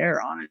up in the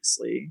air,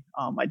 honestly.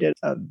 I did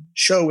a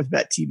show with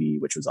Vet TV,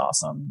 which was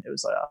awesome. It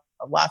was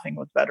a Laughing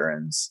with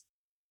Veterans,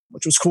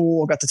 which was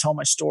cool. Got to tell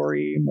my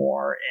story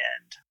more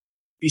and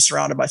be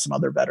surrounded by some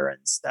other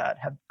veterans that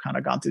have kind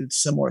of gone through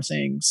similar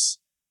things,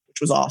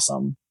 which was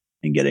awesome.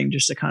 And getting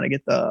just to kind of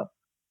get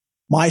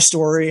my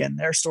story and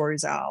their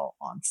stories out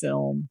on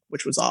film,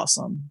 which was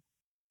awesome.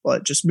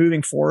 But just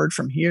moving forward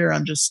from here,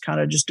 I'm just kind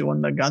of just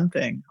doing the gun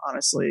thing,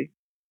 honestly.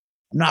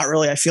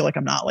 I feel like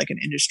I'm not like an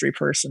industry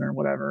person or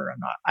whatever.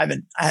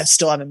 I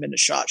still haven't been to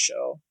SHOT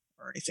Show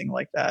or anything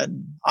like that.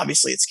 And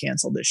obviously it's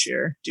canceled this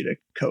year due to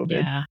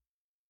COVID. Yeah.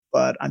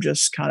 But I'm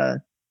just kind of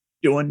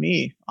doing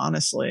me,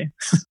 honestly,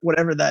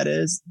 whatever that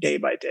is, day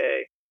by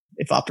day.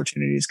 If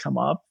opportunities come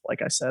up,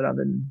 like I said, I've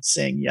been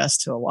saying yes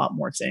to a lot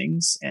more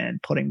things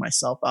and putting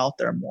myself out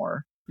there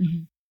more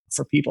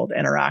for people to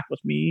interact with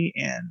me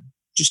and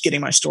just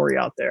getting my story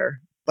out there.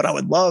 But I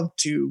would love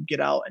to get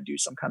out and do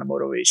some kind of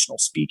motivational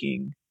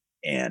speaking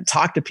and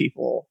talk to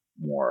people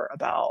more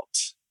about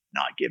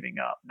not giving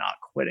up, not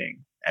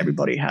quitting.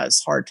 Everybody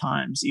has hard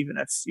times, even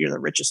if you're the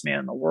richest man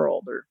in the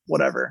world or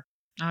whatever.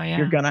 Oh, yeah.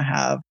 You're going to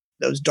have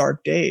those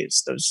dark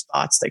days, those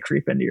thoughts, they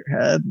creep into your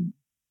head.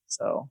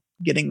 So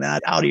getting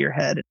that out of your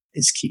head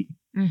is key.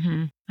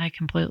 Mm-hmm. I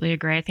completely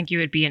agree. I think you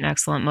would be an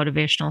excellent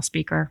motivational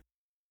speaker.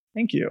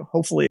 Thank you.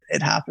 Hopefully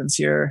it happens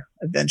here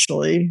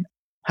eventually.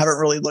 Haven't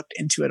really looked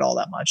into it all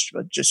that much,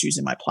 but just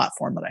using my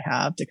platform that I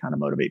have to kind of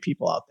motivate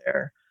people out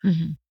there.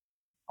 Mm-hmm.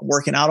 I'm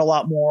working out a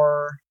lot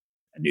more.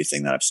 A new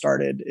thing that I've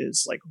started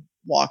is like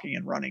walking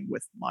and running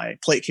with my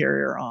plate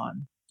carrier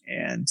on.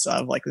 And so I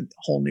have like a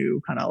whole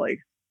new kind of like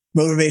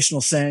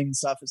motivational saying and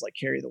stuff is like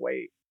carry the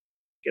weight,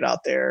 get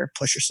out there,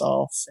 push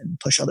yourself and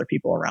push other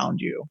people around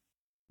you.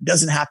 It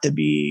doesn't have to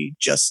be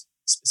just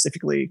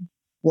specifically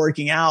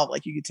working out.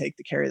 Like you could take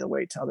the carry the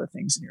weight to other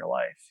things in your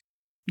life.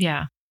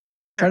 Yeah.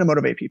 Trying to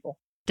motivate people.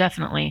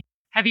 Definitely.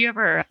 Have you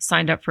ever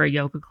signed up for a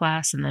yoga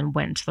class and then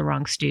went into the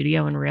wrong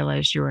studio and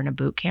realized you were in a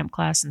boot camp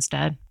class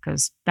instead?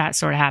 Because that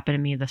sort of happened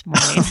to me this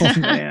morning. Oh,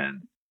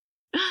 man.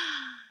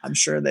 I'm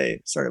sure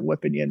they started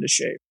whipping you into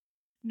shape.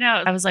 No,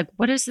 I was like,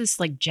 what is this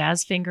like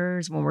jazz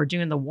fingers when we're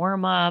doing the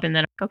warm up? And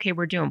then, okay,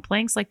 we're doing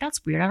planks. Like,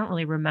 that's weird. I don't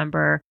really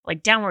remember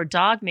like downward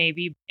dog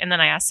maybe. And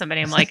then I asked somebody,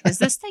 I'm like, is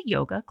this the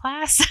yoga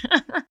class?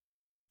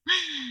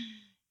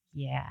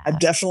 Yeah. I've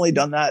definitely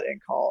done that in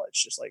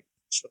college. Just like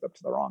showed up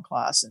to the wrong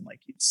class and like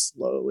you'd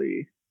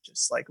slowly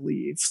just like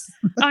leave.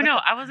 Oh, no,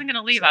 I wasn't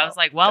going to leave. So, I was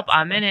like, well, definitely.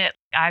 I'm in it.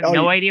 I have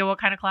no idea what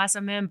kind of class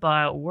I'm in,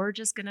 but we're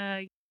just going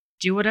to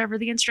do whatever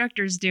the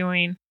instructor's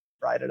doing.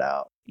 Ride it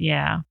out.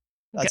 Yeah.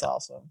 That's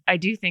awesome. I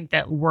do think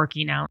that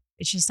working out,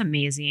 it's just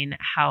amazing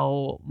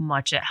how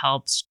much it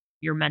helps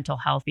your mental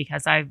health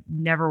because I've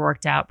never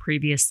worked out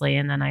previously.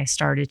 And then I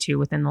started to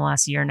within the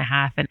last year and a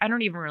half. And I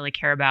don't even really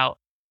care about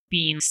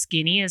being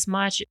skinny as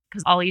much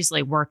because I'll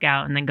easily work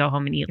out and then go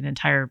home and eat an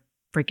entire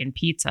freaking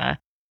pizza.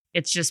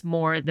 It's just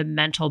more the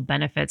mental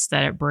benefits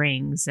that it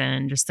brings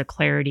and just the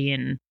clarity.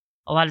 And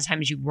a lot of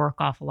times you work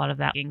off a lot of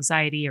that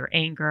anxiety or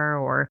anger,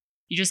 or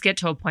you just get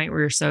to a point where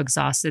you're so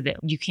exhausted that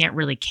you can't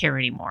really care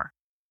anymore.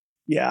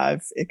 Yeah,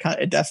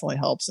 it definitely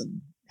helps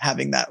in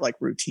having that like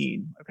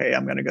routine. Okay,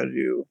 I'm going to go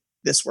do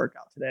this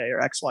workout today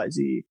or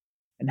XYZ,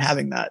 and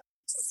having that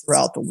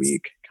throughout the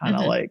week, kind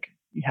of like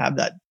you have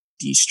that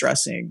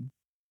de-stressing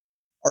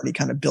already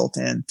kind of built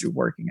in through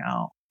working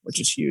out, which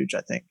is huge.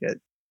 I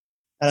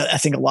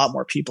think a lot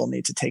more people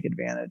need to take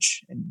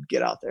advantage and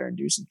get out there and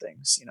do some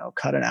things.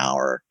 Cut an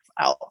hour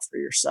out for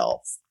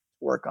yourself,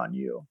 work on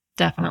you.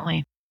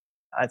 Definitely.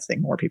 I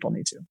think more people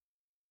need to.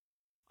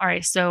 All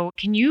right. So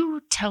can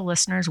you tell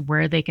listeners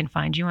where they can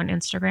find you on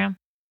Instagram?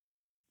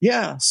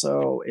 Yeah.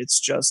 So it's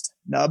just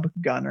Nub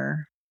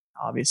Gunner,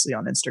 obviously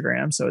on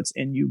Instagram. So it's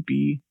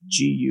NUBGUNNER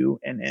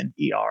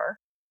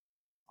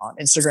on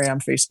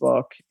Instagram,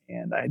 Facebook.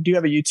 And I do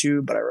have a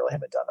YouTube, but I really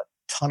haven't done a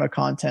ton of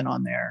content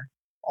on there.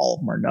 all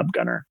of them are Nub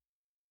Gunner.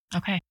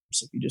 Okay.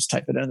 So if you just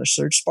type it in the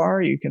search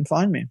bar, you can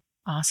find me.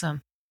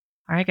 Awesome.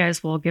 All right,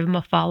 guys, we'll give them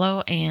a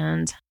follow.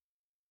 And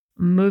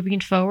moving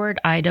forward,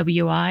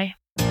 IWI.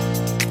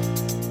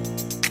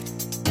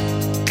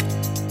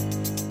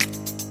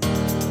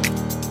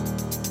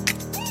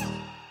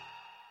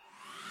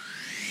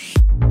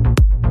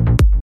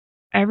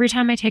 Every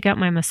time I take out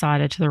my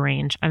Masada to the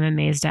range, I'm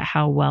amazed at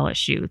how well it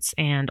shoots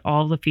and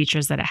all the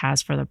features that it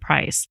has for the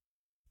price.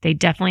 They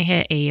definitely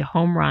hit a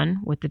home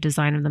run with the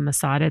design of the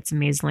Masada. It's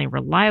amazingly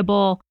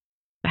reliable.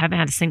 I haven't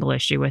had a single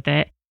issue with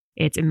it.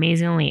 It's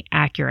amazingly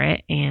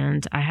accurate,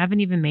 and I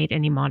haven't even made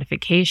any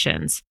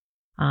modifications.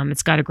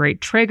 It's got a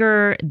great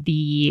trigger.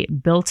 The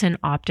built-in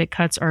optic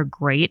cuts are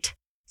great,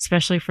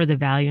 especially for the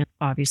value,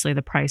 obviously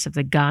the price of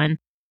the gun.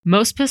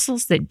 Most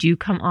pistols that do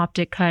come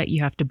optic cut,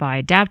 you have to buy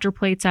adapter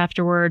plates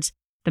afterwards.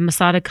 The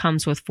Masada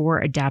comes with 4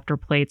 adapter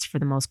plates for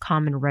the most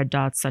common red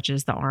dots, such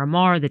as the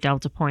RMR, the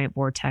Delta Point,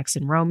 Vortex,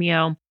 and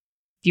Romeo.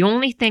 The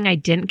only thing I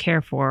didn't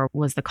care for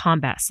was the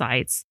combat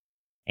sights.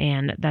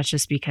 And that's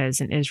just because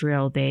in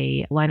Israel,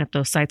 they line up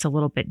those sights a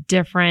little bit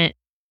different.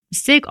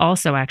 SIG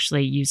also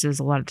actually uses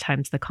a lot of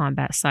times the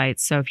combat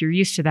sights. So if you're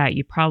used to that,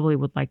 you probably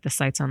would like the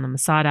sights on the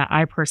Masada.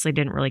 I personally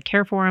didn't really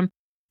care for them,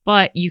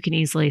 but you can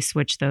easily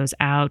switch those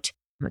out.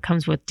 It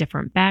comes with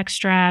different back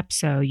straps,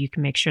 so you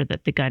can make sure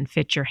that the gun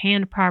fits your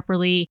hand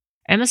properly.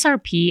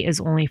 MSRP is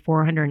only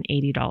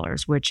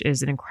 $480, which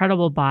is an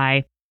incredible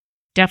buy.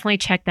 Definitely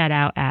check that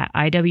out at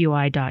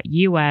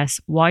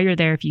iwi.us. While you're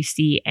there, if you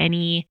see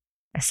any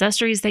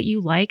accessories that you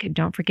like,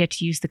 don't forget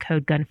to use the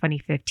code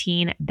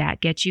GUNFUNNY15.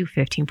 That gets you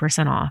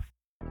 15% off.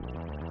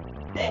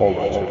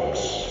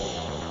 Politics.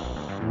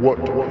 What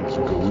is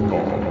going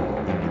on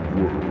in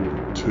the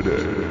world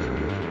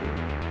today?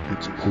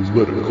 It's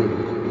political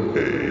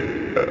AF.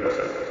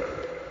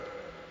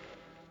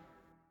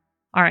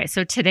 All right,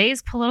 so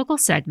today's political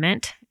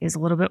segment is a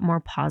little bit more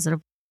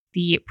positive.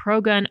 The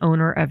pro-gun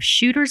owner of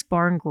Shooter's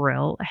Bar and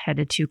Grill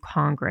headed to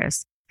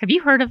Congress. Have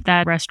you heard of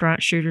that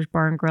restaurant, Shooter's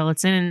Bar and Grill?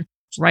 It's in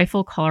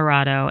Rifle,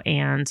 Colorado,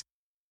 and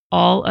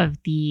all of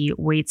the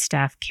wait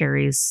staff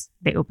carries,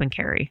 they open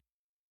carry.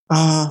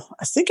 I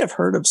think I've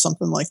heard of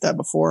something like that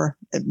before.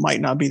 It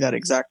might not be that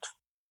exact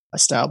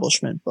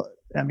establishment, but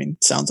I mean,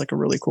 sounds like a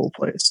really cool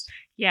place.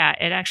 Yeah,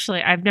 it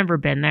actually, I've never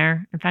been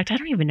there. In fact, I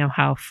don't even know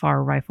how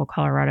far Rifle,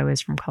 Colorado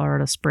is from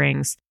Colorado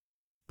Springs,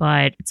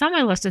 but it's on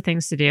my list of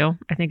things to do.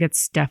 I think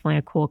it's definitely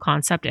a cool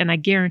concept, and I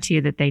guarantee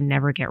that they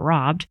never get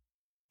robbed.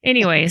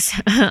 Anyways,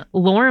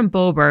 Lauren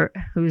Boebert,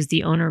 who's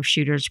the owner of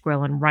Shooter's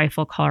Grill in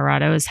Rifle,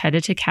 Colorado, is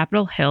headed to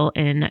Capitol Hill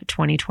in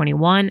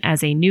 2021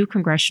 as a new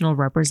congressional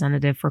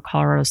representative for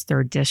Colorado's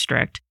 3rd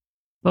District.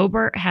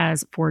 Boebert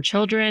has 4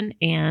 children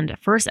and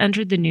first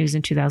entered the news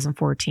in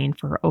 2014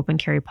 for her open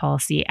carry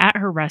policy at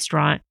her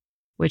restaurant,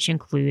 which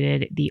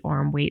included the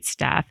armed wait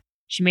staff.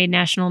 She made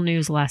national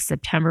news last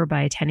September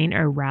by attending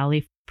a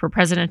rally for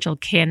presidential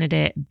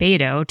candidate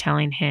Beto,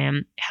 telling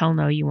him, "Hell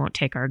no, you won't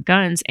take our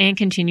guns," and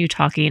continue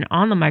talking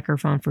on the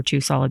microphone for 2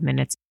 solid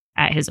minutes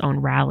at his own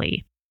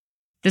rally.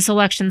 This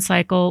election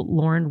cycle,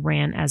 Lauren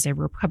ran as a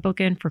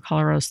Republican for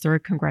Colorado's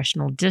 3rd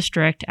Congressional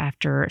District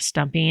after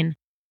stumping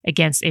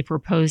against a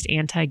proposed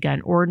anti-gun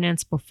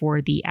ordinance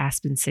before the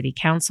Aspen City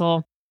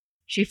Council.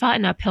 She fought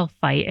an uphill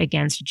fight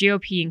against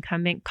GOP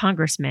incumbent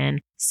Congressman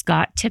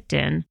Scott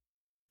Tipton,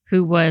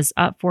 who was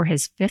up for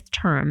his 5th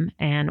term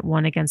and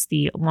won against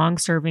the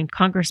long-serving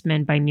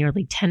congressman by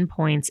nearly 10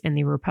 points in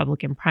the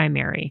Republican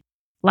primary.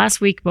 Last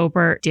week,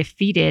 Boebert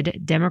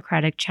defeated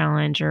Democratic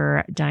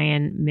challenger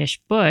Diane Mish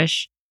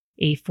Bush,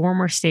 a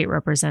former state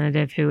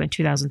representative who in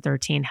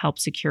 2013 helped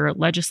secure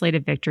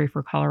legislative victory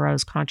for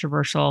Colorado's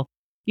controversial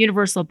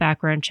universal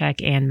background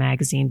check and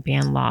magazine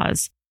ban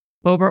laws.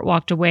 Boebert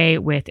walked away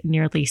with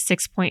nearly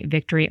 6-point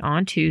victory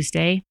on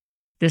Tuesday.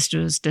 This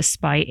was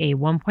despite a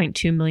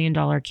 $1.2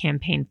 million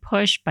campaign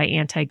push by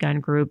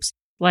anti-gun groups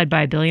led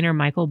by billionaire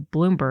Michael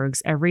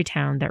Bloomberg's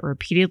Everytown that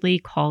repeatedly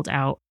called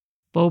out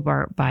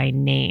Boebert by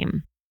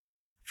name.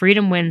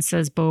 Freedom wins,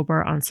 says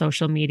Boebert on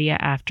social media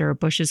after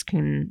Bush's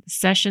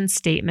concession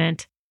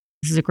statement.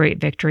 This is a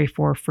great victory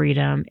for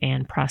freedom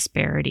and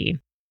prosperity.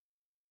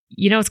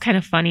 You know, what's kind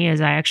of funny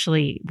is I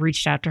actually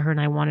reached out to her and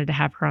I wanted to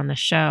have her on the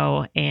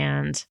show,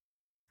 and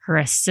her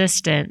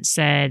assistant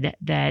said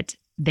that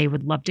they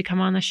would love to come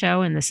on the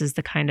show and this is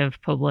the kind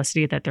of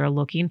publicity that they're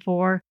looking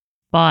for.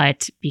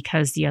 But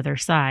because the other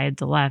side,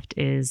 the left,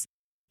 is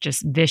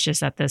just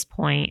vicious at this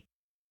point,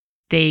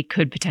 they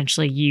could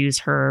potentially use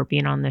her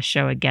being on this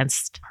show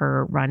against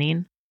her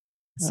running.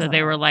 So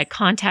they were like,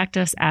 contact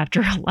us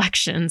after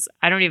elections.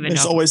 I don't even know.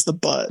 There's always the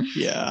but.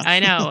 Yeah. I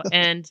know.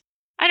 And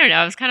I don't know.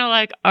 I was kind of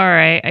like, all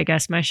right, I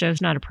guess my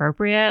show's not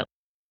appropriate.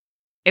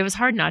 It was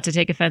hard not to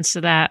take offense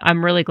to that.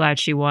 I'm really glad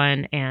she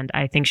won, and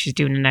I think she's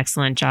doing an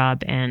excellent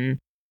job. And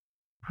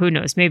who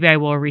knows, maybe I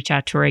will reach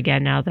out to her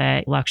again now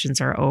that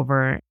elections are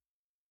over.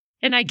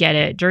 And I get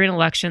it. During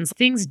elections,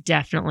 things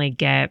definitely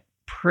get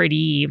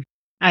pretty,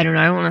 I don't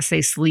know, I don't want to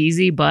say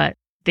sleazy, but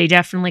they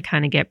definitely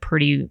kind of get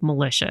pretty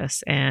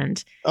malicious,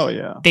 and Oh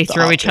yeah. they The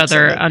throw each optics of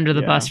other it, under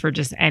the yeah. bus for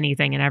just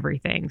anything and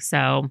everything.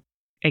 So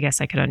I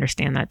guess I could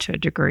understand that to a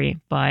degree,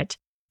 but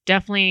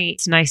definitely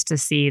it's nice to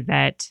see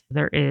that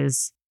there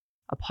is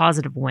a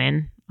positive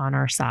win on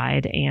our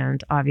side.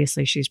 And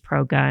obviously she's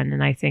pro-gun.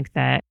 And I think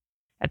that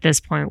at this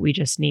point, we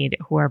just need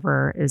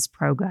whoever is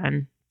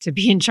pro-gun to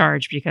be in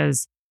charge,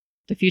 because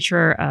the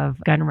future of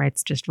gun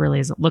rights just really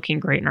isn't looking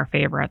great in our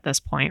favor at this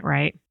point,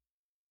 right?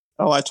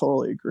 Oh, I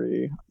totally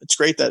agree. It's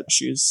great that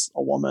she's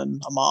a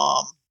woman, a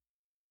mom,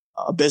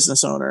 a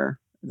business owner,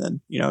 and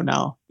then,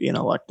 now being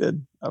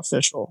elected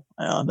official.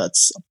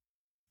 That's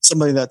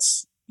somebody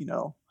that's,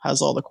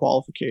 has all the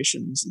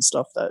qualifications and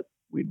stuff that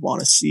we'd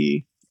want to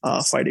see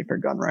fighting for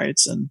gun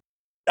rights. And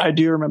I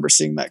do remember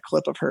seeing that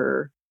clip of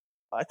her,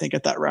 I think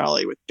at that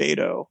rally with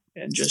Beto,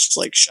 and just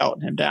like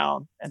shouting him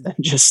down and then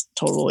just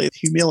totally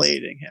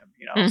humiliating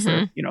him,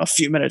 for, a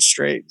few minutes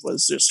straight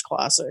was just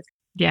classic.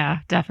 Yeah,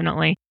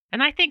 definitely.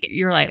 And I think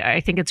you're right.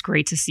 I think it's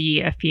great to see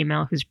a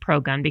female who's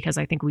pro-gun, because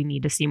I think we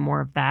need to see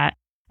more of that,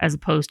 as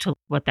opposed to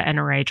what the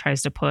NRA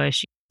tries to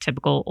push,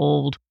 typical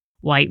old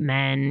white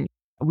men.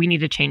 We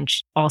need to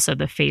change also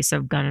the face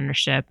of gun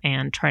ownership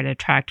and try to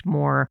attract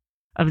more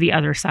of the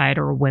other side,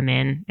 or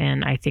women.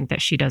 And I think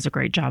that she does a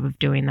great job of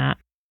doing that.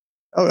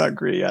 Oh, I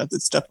agree. Yeah,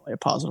 it's definitely a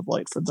positive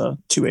light for the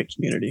 2A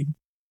community,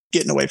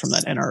 getting away from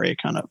that NRA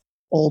kind of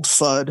old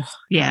FUD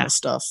kind of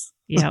stuff.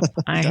 Yep,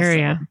 I hear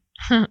you.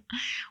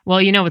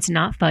 Well, what's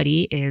not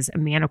fuddy is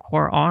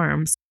Manticore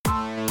Arms.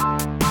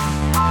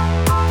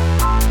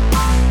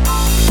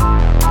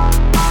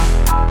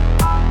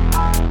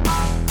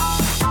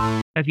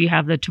 If you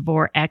have the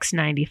Tavor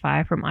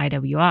X95 from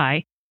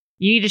IWI,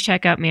 you need to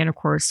check out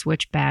Manticore's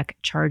switchback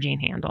charging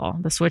handle.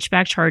 The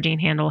switchback charging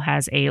handle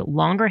has a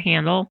longer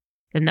handle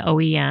than the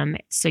OEM,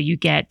 so you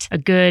get a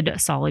good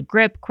solid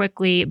grip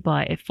quickly,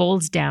 but it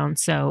folds down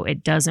so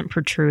it doesn't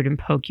protrude and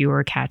poke you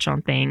or catch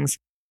on things.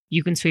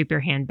 You can sweep your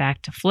hand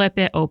back to flip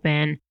it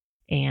open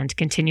and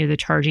continue the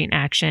charging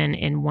action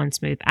in one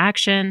smooth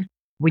action.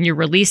 When you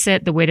release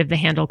it, the weight of the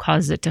handle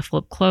causes it to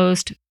flip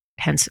closed,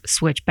 hence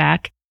switch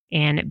back,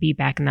 and be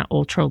back in that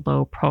ultra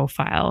low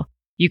profile.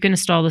 You can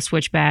install the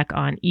switchback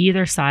on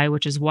either side,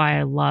 which is why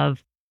I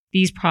love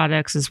these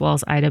products as well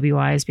as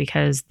IWIs,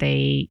 because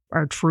they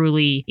are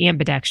truly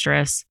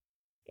ambidextrous.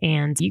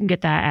 And you can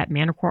get that at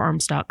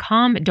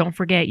manticorearms.com. Don't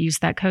forget, use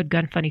that code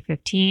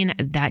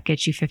GUNFUNNY15. That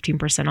gets you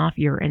 15% off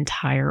your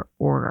entire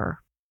order.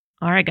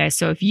 All right, guys.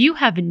 So if you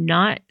have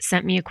not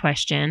sent me a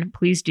question,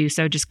 please do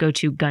so. Just go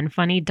to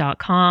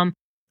gunfunny.com,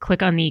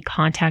 click on the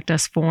contact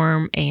us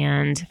form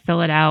and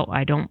fill it out.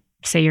 I don't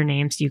say your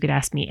name, so you could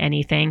ask me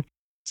anything.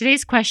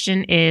 Today's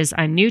question is,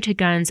 I'm new to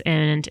guns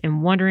and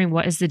am wondering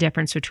what is the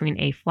difference between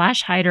a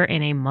flash hider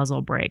and a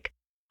muzzle brake.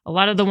 A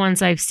lot of the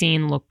ones I've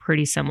seen look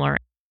pretty similar.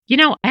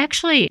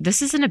 Actually,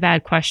 this isn't a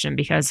bad question,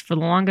 because for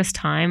the longest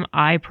time,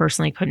 I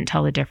personally couldn't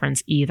tell the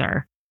difference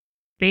either.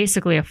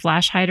 Basically, a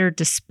flash hider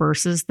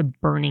disperses the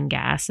burning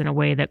gas in a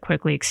way that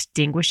quickly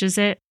extinguishes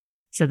it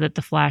so that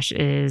the flash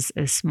is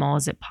as small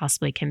as it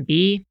possibly can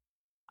be.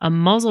 A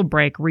muzzle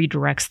brake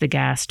redirects the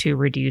gas to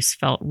reduce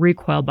felt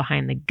recoil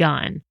behind the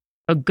gun.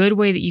 A good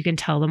way that you can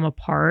tell them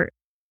apart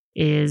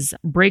is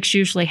brakes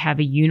usually have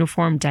a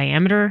uniform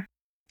diameter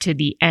to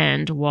the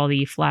end, while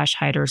the flash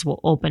hiders will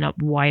open up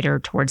wider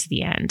towards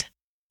the end.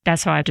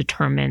 That's how I've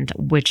determined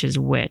which is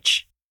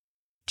which.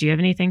 Do you have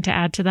anything to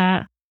add to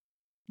that?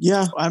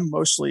 Yeah, I'm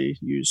mostly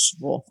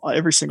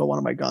every single one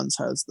of my guns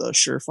has the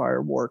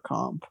Surefire War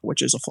Comp,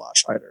 which is a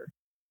flash hider.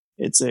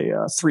 It's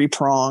a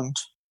 3-pronged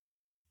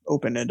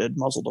open-ended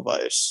muzzle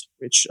device,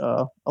 which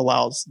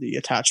allows the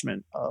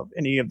attachment of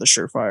any of the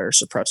Surefire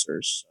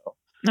suppressors. So,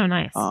 oh,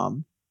 nice.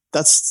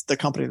 That's the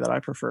company that I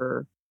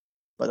prefer,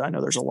 but I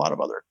know there's a lot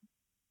of other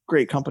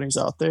great companies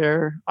out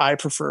there. I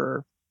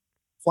prefer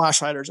flash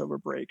hiders over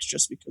brakes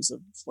just because of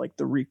like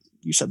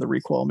you said the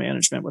recoil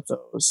management with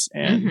those,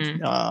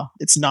 and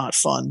it's not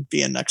fun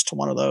being next to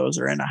one of those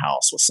or in a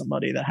house with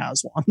somebody that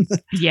has one.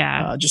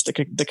 Yeah, just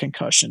the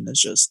concussion is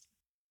just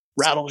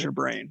rattles your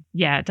brain.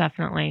 Yeah,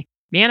 definitely.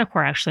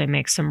 Manticore actually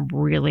makes some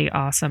really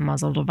awesome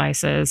muzzle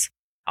devices.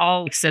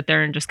 I'll sit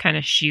there and just kind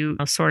of shoot,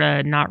 sort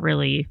of not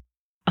really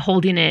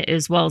holding it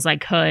as well as I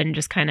could and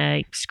just kind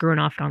of screwing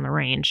off on the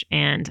range.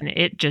 And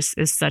it just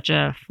is such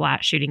a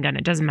flat shooting gun.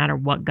 It doesn't matter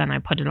what gun I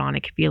put it on.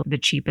 It could be the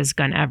cheapest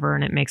gun ever,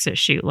 and it makes it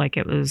shoot like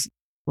it was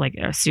like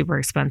a super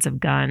expensive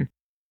gun.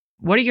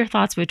 What are your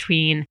thoughts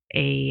between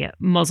a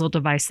muzzle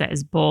device that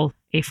is both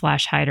a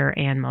flash hider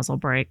and muzzle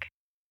brake?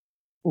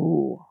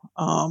 Ooh,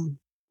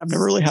 I've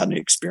never really had any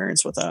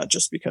experience with that,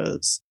 just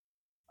because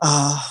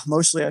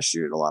mostly I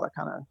shoot a lot of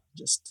kind of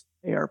just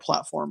AR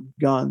platform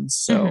guns.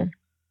 So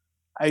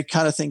I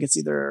kind of think it's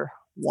either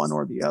one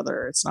or the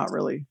other. It's not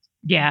really.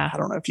 Yeah. I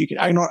don't know if you can.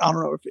 I don't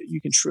know if you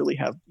can truly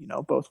have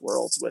both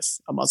worlds with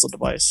a muzzle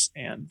device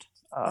and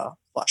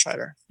flash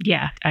hider.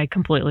 Yeah, I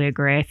completely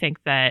agree. I think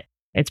that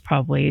it's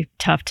probably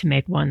tough to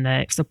make one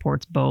that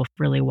supports both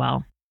really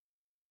well.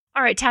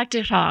 All right,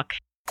 Tactic Talk.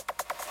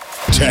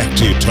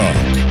 Tactic Talk.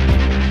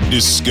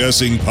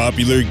 discussing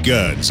popular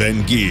guns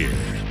and gear.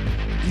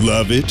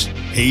 Love it?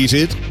 Hate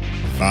it?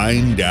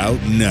 Find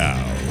out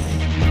now.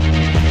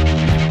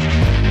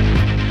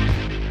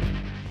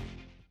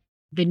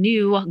 The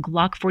new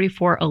Glock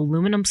 44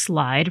 aluminum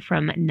slide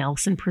from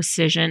Nelson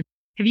Precision.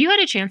 Have you had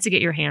a chance to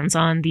get your hands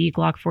on the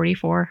Glock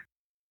 44?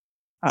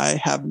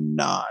 I have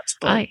not,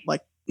 but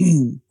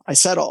I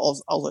said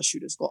I'll just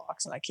shoot his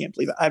Glocks, and I can't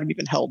believe it. I haven't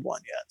even held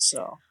one yet.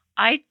 So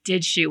I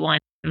did shoot one.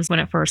 It was when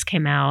it first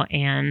came out,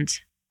 and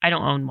I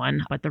don't own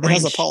one, but it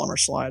has a polymer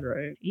slide,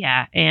 right?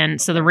 Yeah, and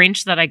so the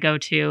range that I go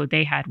to,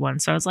 they had one,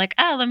 so I was like,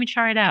 let me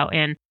try it out,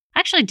 and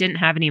actually didn't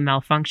have any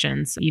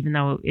malfunctions, even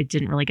though it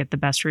didn't really get the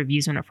best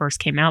reviews when it first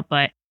came out.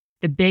 But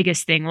the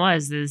biggest thing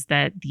is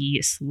that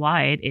the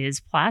slide is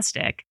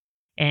plastic.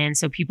 And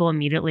so people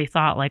immediately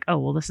thought like, oh,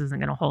 well, this isn't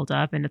going to hold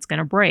up and it's going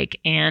to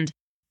break. And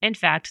in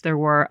fact, there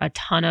were a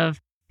ton of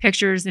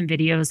pictures and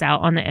videos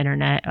out on the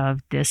internet of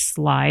this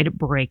slide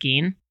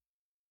breaking.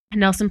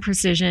 Nelson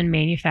Precision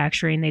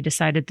Manufacturing, they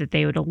decided that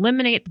they would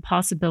eliminate the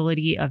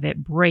possibility of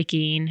it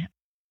breaking,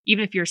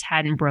 even if yours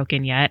hadn't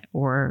broken yet,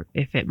 or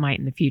if it might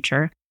in the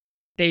future.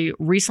 They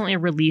recently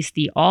released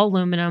the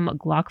all-aluminum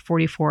Glock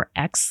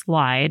 44X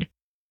slide,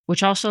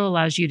 which also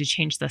allows you to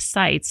change the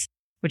sights,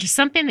 which is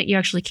something that you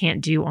actually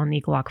can't do on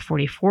the Glock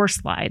 44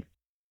 slide.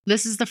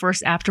 This is the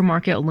first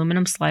aftermarket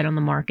aluminum slide on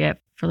the market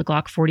for the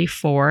Glock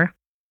 44.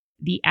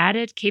 The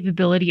added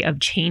capability of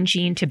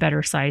changing to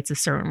better sights is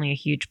certainly a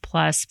huge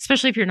plus,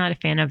 especially if you're not a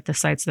fan of the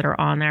sights that are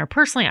on there.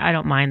 Personally, I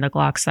don't mind the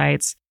Glock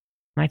sights.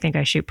 I think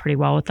I shoot pretty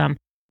well with them.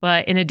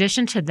 But in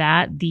addition to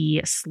that,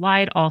 the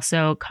slide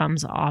also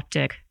comes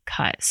optic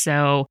cut.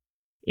 So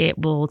it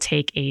will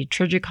take a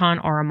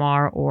Trijicon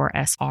RMR or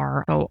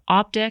SRO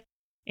optic,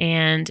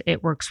 and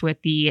it works with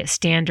the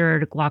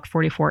standard Glock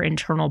 44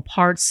 internal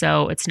parts.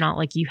 So it's not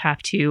like you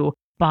have to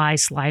buy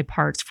slide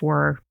parts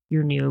for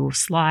your new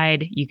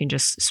slide. You can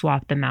just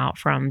swap them out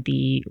from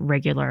the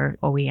regular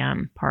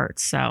OEM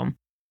parts. So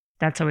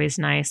that's always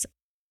nice.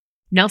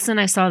 Nelson,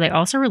 I saw they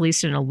also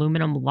released an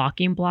aluminum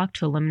locking block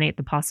to eliminate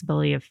the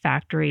possibility of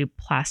factory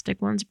plastic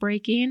ones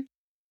breaking.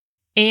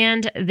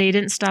 And they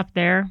didn't stop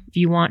there. If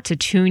you want to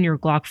tune your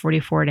Glock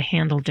 44 to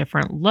handle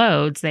different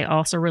loads, they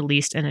also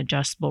released an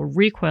adjustable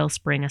recoil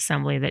spring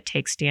assembly that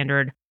takes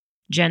standard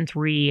Gen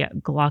 3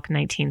 Glock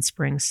 19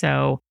 springs.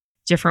 So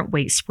different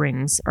weight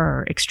springs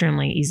are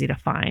extremely easy to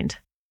find.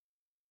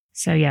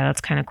 So yeah,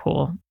 that's kind of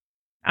cool.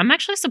 I'm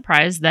actually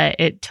surprised that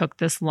it took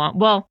this long.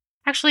 Well,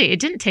 actually, it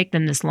didn't take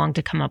them this long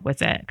to come up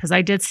with it, because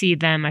I did see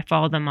them. I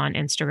followed them on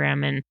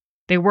Instagram, and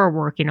they were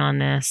working on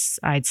this,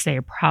 I'd say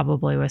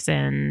probably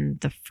within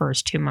the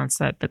first 2 months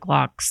that the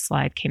Glock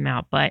slide came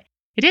out. But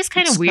it is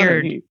kind of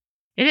weird. It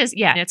is,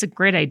 yeah, it's a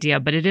great idea,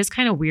 but it is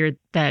kind of weird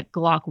that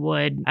Glock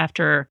would,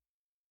 after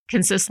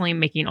consistently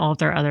making all of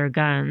their other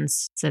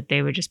guns, that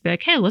they would just be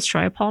like, hey, let's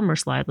try a polymer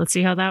slide. Let's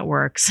see how that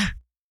works.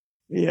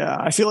 Yeah,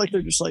 I feel like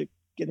they're just like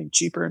getting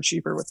cheaper and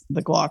cheaper with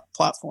the Glock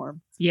platform.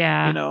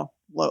 Yeah. You know,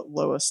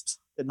 lowest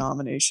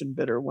denomination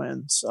bidder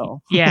wins.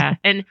 So yeah.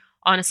 And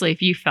honestly,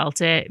 if you felt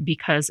it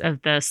because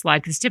of the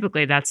slide, because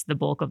typically that's the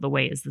bulk of the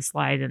weight is the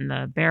slide and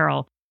the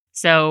barrel.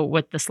 So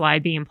with the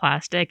slide being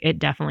plastic, it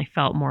definitely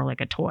felt more like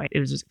a toy. It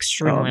was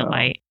extremely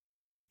light.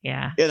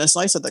 Yeah. Yeah, and it's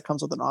nice that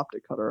comes with an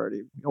optic cut already.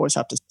 You always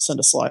have to send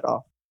a slide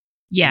off.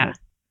 Yeah. You know,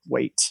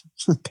 weight.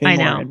 I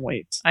know. And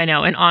weight. I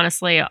know. And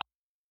honestly,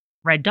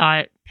 red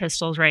dot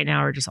pistols right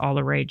now are just all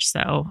the rage.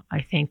 So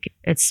I think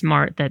it's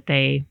smart that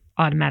they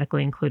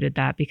automatically included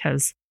that,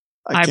 because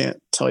I can't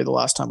tell you the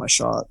last time I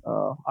shot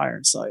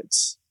iron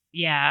sights.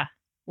 Yeah.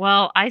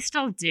 Well, I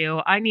still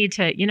do. I need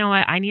to, you know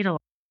what? I need to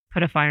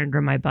put a fire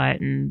under my butt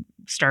and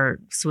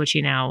start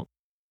switching out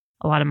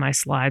a lot of my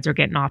slides or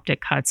getting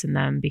optic cuts in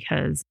them,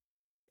 because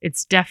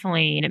it's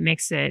definitely, and it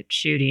makes it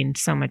shooting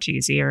so much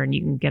easier, and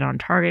you can get on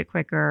target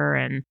quicker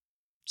and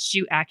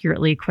shoot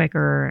accurately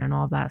quicker and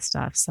all that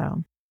stuff.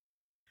 So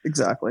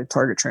exactly.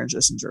 Target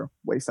transitions are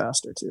way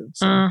faster too.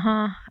 So.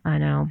 I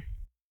know.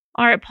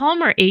 All right.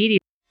 Polymer 80.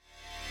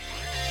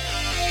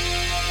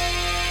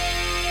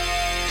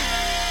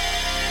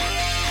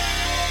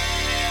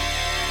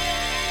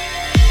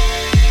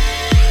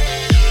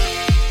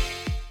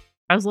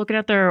 I was looking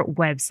at their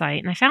website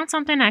and I found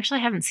something I actually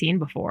haven't seen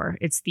before.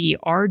 It's the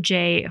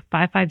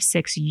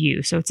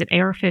RJ556U. So it's an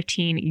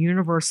AR-15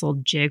 universal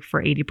jig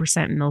for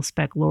 80%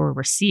 mil-spec lower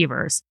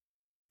receivers.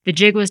 The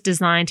jig was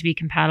designed to be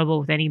compatible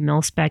with any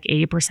mil-spec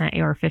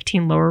 80%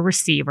 AR-15 lower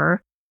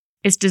receiver.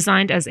 It's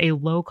designed as a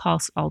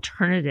low-cost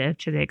alternative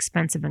to the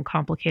expensive and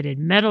complicated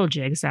metal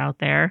jigs out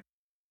there.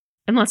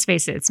 And let's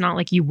face it, it's not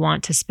like you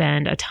want to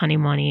spend a ton of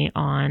money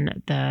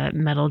on the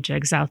metal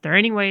jigs out there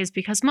anyways,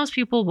 because most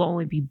people will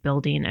only be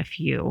building a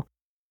few.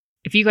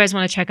 If you guys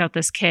want to check out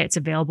this kit, it's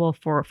available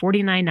for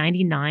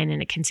 $49.99,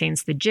 and it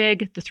contains the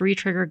jig, the 3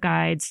 trigger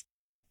guides,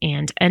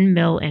 and end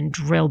mill and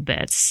drill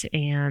bits.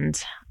 And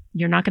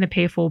you're not going to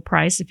pay full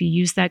price if you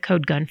use that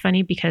code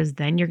GUNFUNNY, because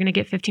then you're going to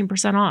get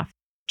 15% off.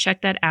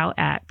 Check that out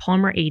at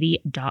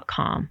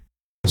polymer80.com.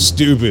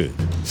 Stupid,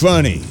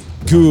 funny,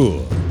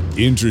 cool,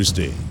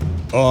 interesting,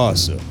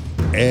 awesome,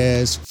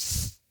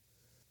 as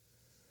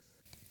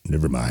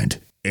never mind.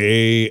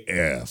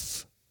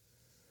 AF.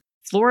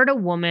 Florida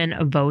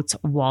woman votes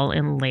while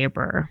in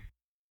labor.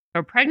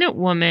 A pregnant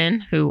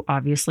woman who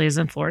obviously is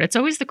in Florida. It's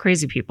always the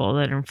crazy people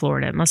that are in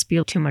Florida. It must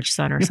be too much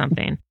sun or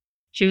something.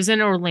 She was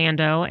in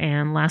Orlando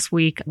and last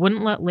week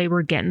wouldn't let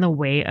labor get in the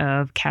way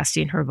of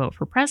casting her vote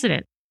for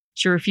president.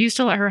 She refused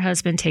to let her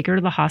husband take her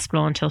to the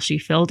hospital until she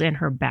filled in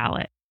her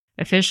ballot.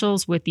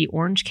 Officials with the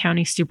Orange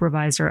County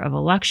Supervisor of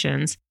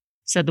Elections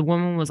said the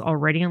woman was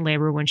already in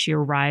labor when she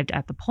arrived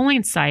at the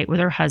polling site with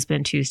her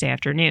husband Tuesday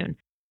afternoon.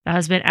 The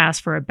husband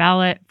asked for a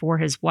ballot for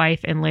his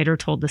wife and later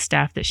told the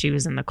staff that she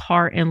was in the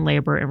car in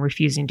labor and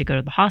refusing to go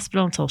to the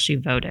hospital until she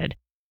voted.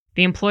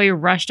 The employee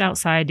rushed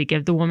outside to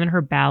give the woman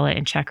her ballot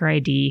and check her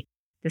ID.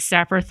 The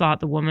staffer thought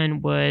the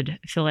woman would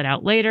fill it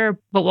out later,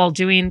 but while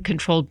doing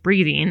controlled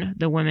breathing,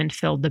 the woman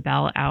filled the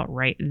ballot out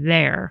right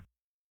there.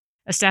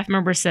 A staff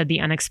member said the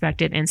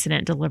unexpected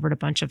incident delivered a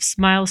bunch of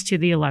smiles to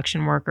the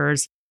election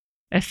workers.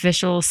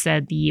 Officials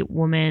said the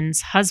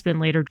woman's husband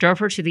later drove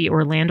her to the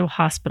Orlando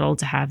hospital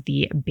to have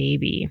the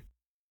baby.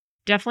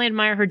 Definitely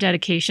admire her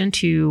dedication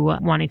to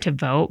wanting to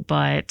vote,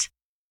 but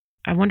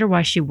I wonder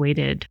why she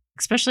waited,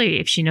 especially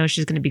if she knows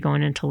she's going to be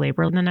going into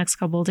labor in the next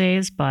couple of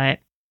days. But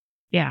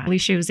yeah, at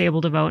least she was able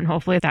to vote, and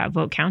hopefully that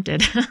vote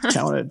counted.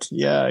 Counted.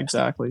 Yeah,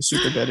 exactly.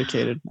 Super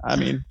dedicated. I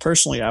mean,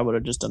 personally, I would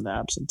have just done the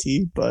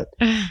absentee, but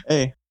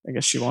hey, I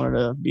guess she wanted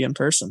to be in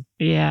person.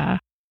 Yeah.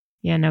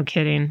 Yeah, no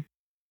kidding.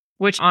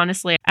 Which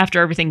honestly, after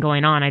everything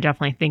going on, I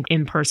definitely think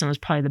in person was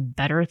probably the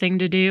better thing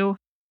to do,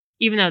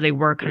 even though they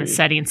were kind of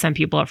setting some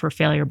people up for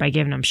failure by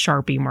giving them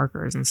Sharpie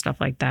markers and stuff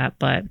like that.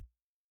 But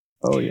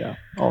oh, yeah,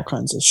 all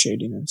kinds of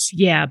shadiness.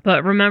 Yeah,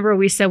 but remember,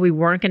 we said we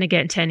weren't going to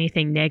get into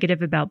anything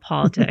negative about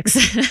politics.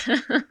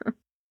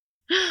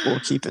 We'll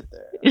keep it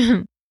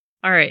there.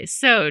 All right,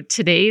 so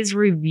today's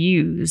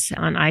reviews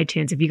on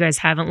iTunes. If you guys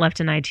haven't left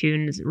an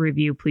iTunes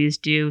review, please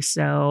do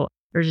so.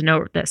 There's a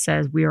note that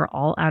says we are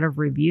all out of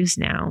reviews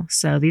now.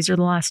 So these are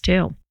the last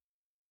two.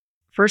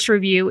 First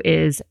review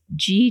is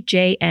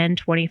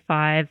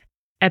GJN25,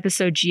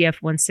 episode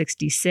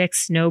GF166,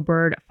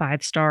 Snowbird,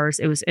 5 stars.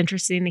 It was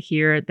interesting to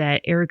hear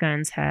that air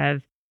guns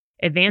have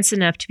advanced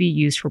enough to be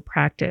used for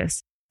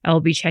practice. I will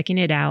be checking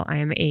it out. I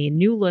am a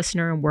new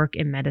listener and work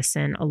in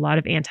medicine. A lot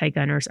of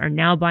anti-gunners are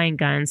now buying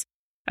guns.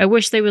 I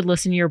wish they would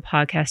listen to your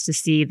podcast to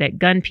see that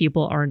gun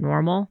people are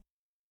normal, ?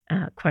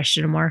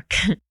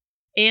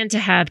 And to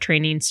have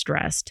training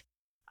stressed.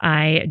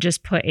 I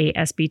just put a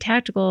SB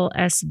Tactical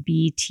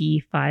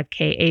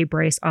SBT5KA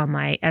brace on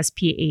my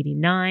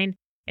SP89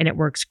 and it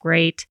works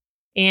great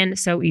and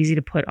so easy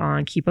to put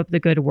on. Keep up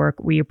the good work.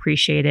 We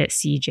appreciate it,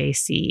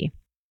 CJC.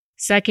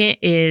 Second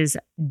is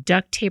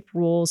Duct Tape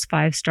Rules,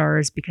 5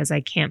 stars because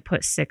I can't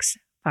put 6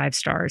 5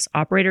 stars.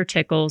 Operator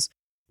Tickles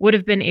would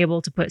have been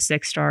able to put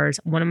 6 stars.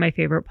 One of my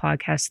favorite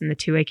podcasts in the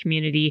 2A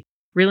community.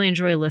 Really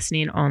enjoy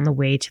listening on the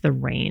way to the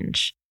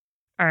range.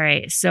 All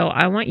right, so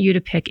I want you to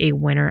pick a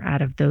winner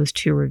out of those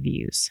 2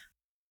 reviews.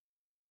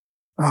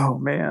 Oh,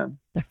 man.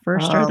 The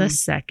first or the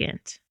second?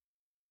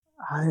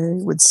 I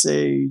would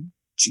say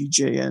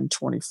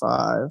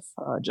GJN25,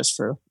 just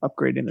for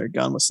upgrading their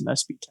gun with some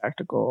SB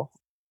Tactical.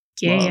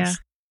 Yeah.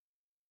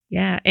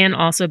 And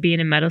also being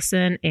in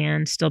medicine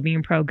and still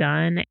being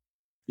pro-gun.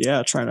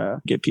 Yeah, trying to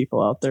get people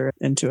out there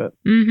into it.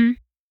 Mm-hmm.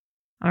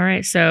 All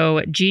right,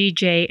 so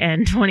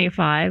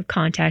GJN25,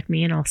 contact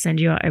me and I'll send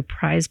you out a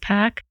prize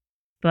pack.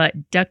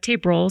 But Duct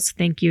Tape Rolls,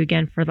 thank you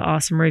again for the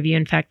awesome review.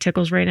 In fact,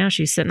 Tickles right now,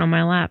 she's sitting on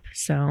my lap.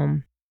 So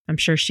I'm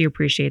sure she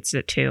appreciates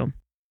it too.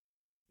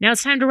 Now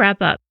it's time to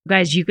wrap up.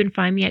 Guys, you can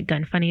find me at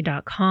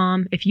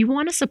gunfunny.com. If you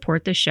want to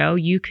support the show,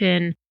 you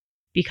can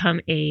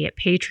become a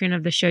patron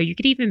of the show. You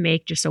could even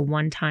make just a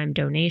one-time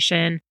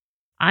donation.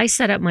 I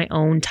set up my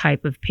own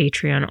type of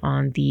Patreon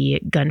on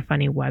the Gun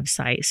Funny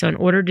website. So in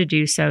order to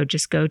do so,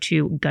 just go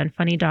to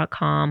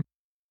gunfunny.com,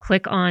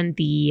 click on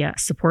the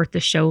support the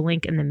show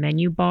link in the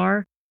menu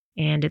bar.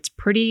 And it's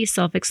pretty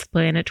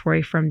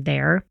self-explanatory from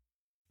there.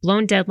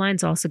 Blown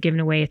Deadline's also giving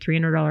away a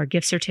 $300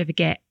 gift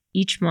certificate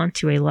each month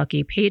to a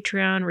lucky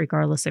Patreon,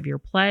 regardless of your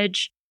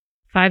pledge.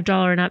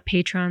 $5 and up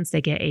patrons,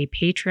 they get a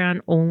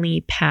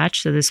Patreon-only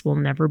patch, so this will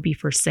never be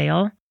for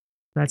sale.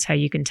 That's how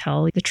you can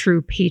tell the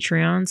true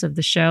Patreons of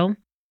the show.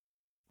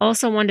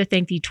 Also wanted to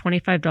thank the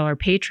 $25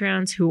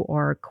 Patreons who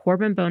are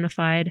Corbin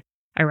Bonafide,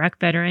 Iraq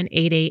Veteran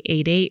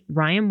 8888,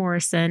 Ryan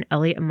Morrison,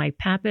 Elliot and Mike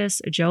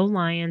Pappas, Joe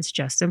Lyons,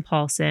 Justin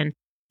Paulson,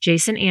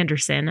 Jason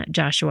Anderson,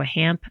 Joshua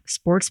Hamp,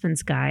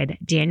 Sportsman's Guide,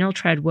 Daniel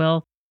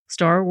Treadwell,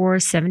 Star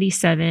Wars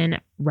 77,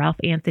 Ralph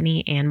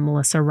Anthony, and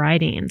Melissa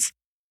Ridings.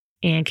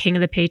 And King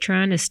of the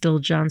Patreon is still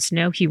Jon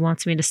Snow. He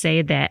wants me to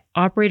say that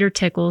Operator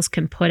Tickles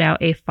can put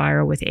out a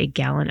fire with a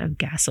gallon of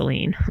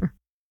gasoline.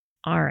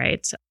 All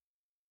right.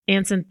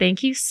 Anson,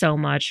 thank you so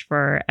much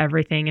for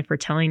everything and for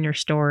telling your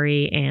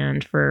story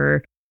and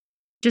for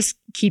just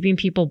keeping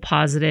people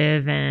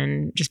positive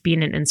and just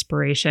being an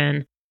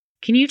inspiration.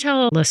 Can you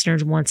tell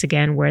listeners once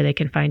again where they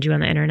can find you on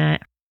the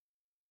internet?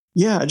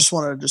 Yeah, I just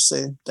wanted to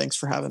say thanks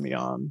for having me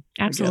on.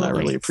 Absolutely. Again, I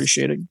really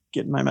appreciate it,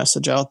 getting my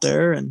message out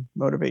there and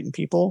motivating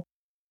people.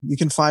 You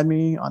can find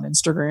me on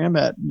Instagram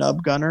at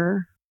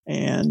Nubgunner.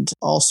 And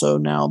also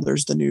now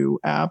there's the new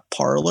app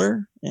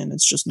Parler, and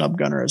it's just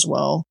Nubgunner as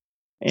well.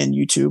 And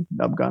YouTube,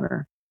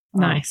 Nubgunner.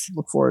 Nice.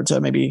 Look forward to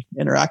maybe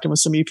interacting with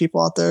some of you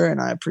people out there,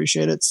 and I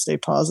appreciate it. Stay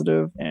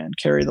positive and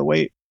carry the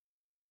weight.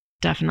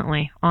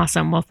 Definitely.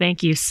 Awesome. Well,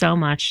 thank you so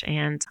much.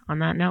 And on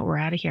that note, we're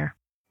out of here.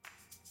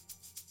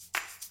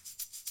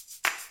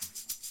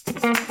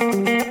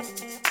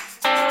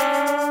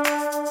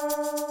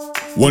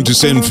 Want to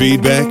send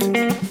feedback?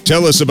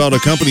 Tell us about a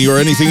company or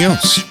anything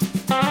else.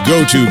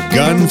 Go to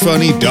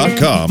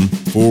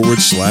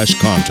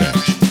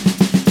gunfunny.com/contact.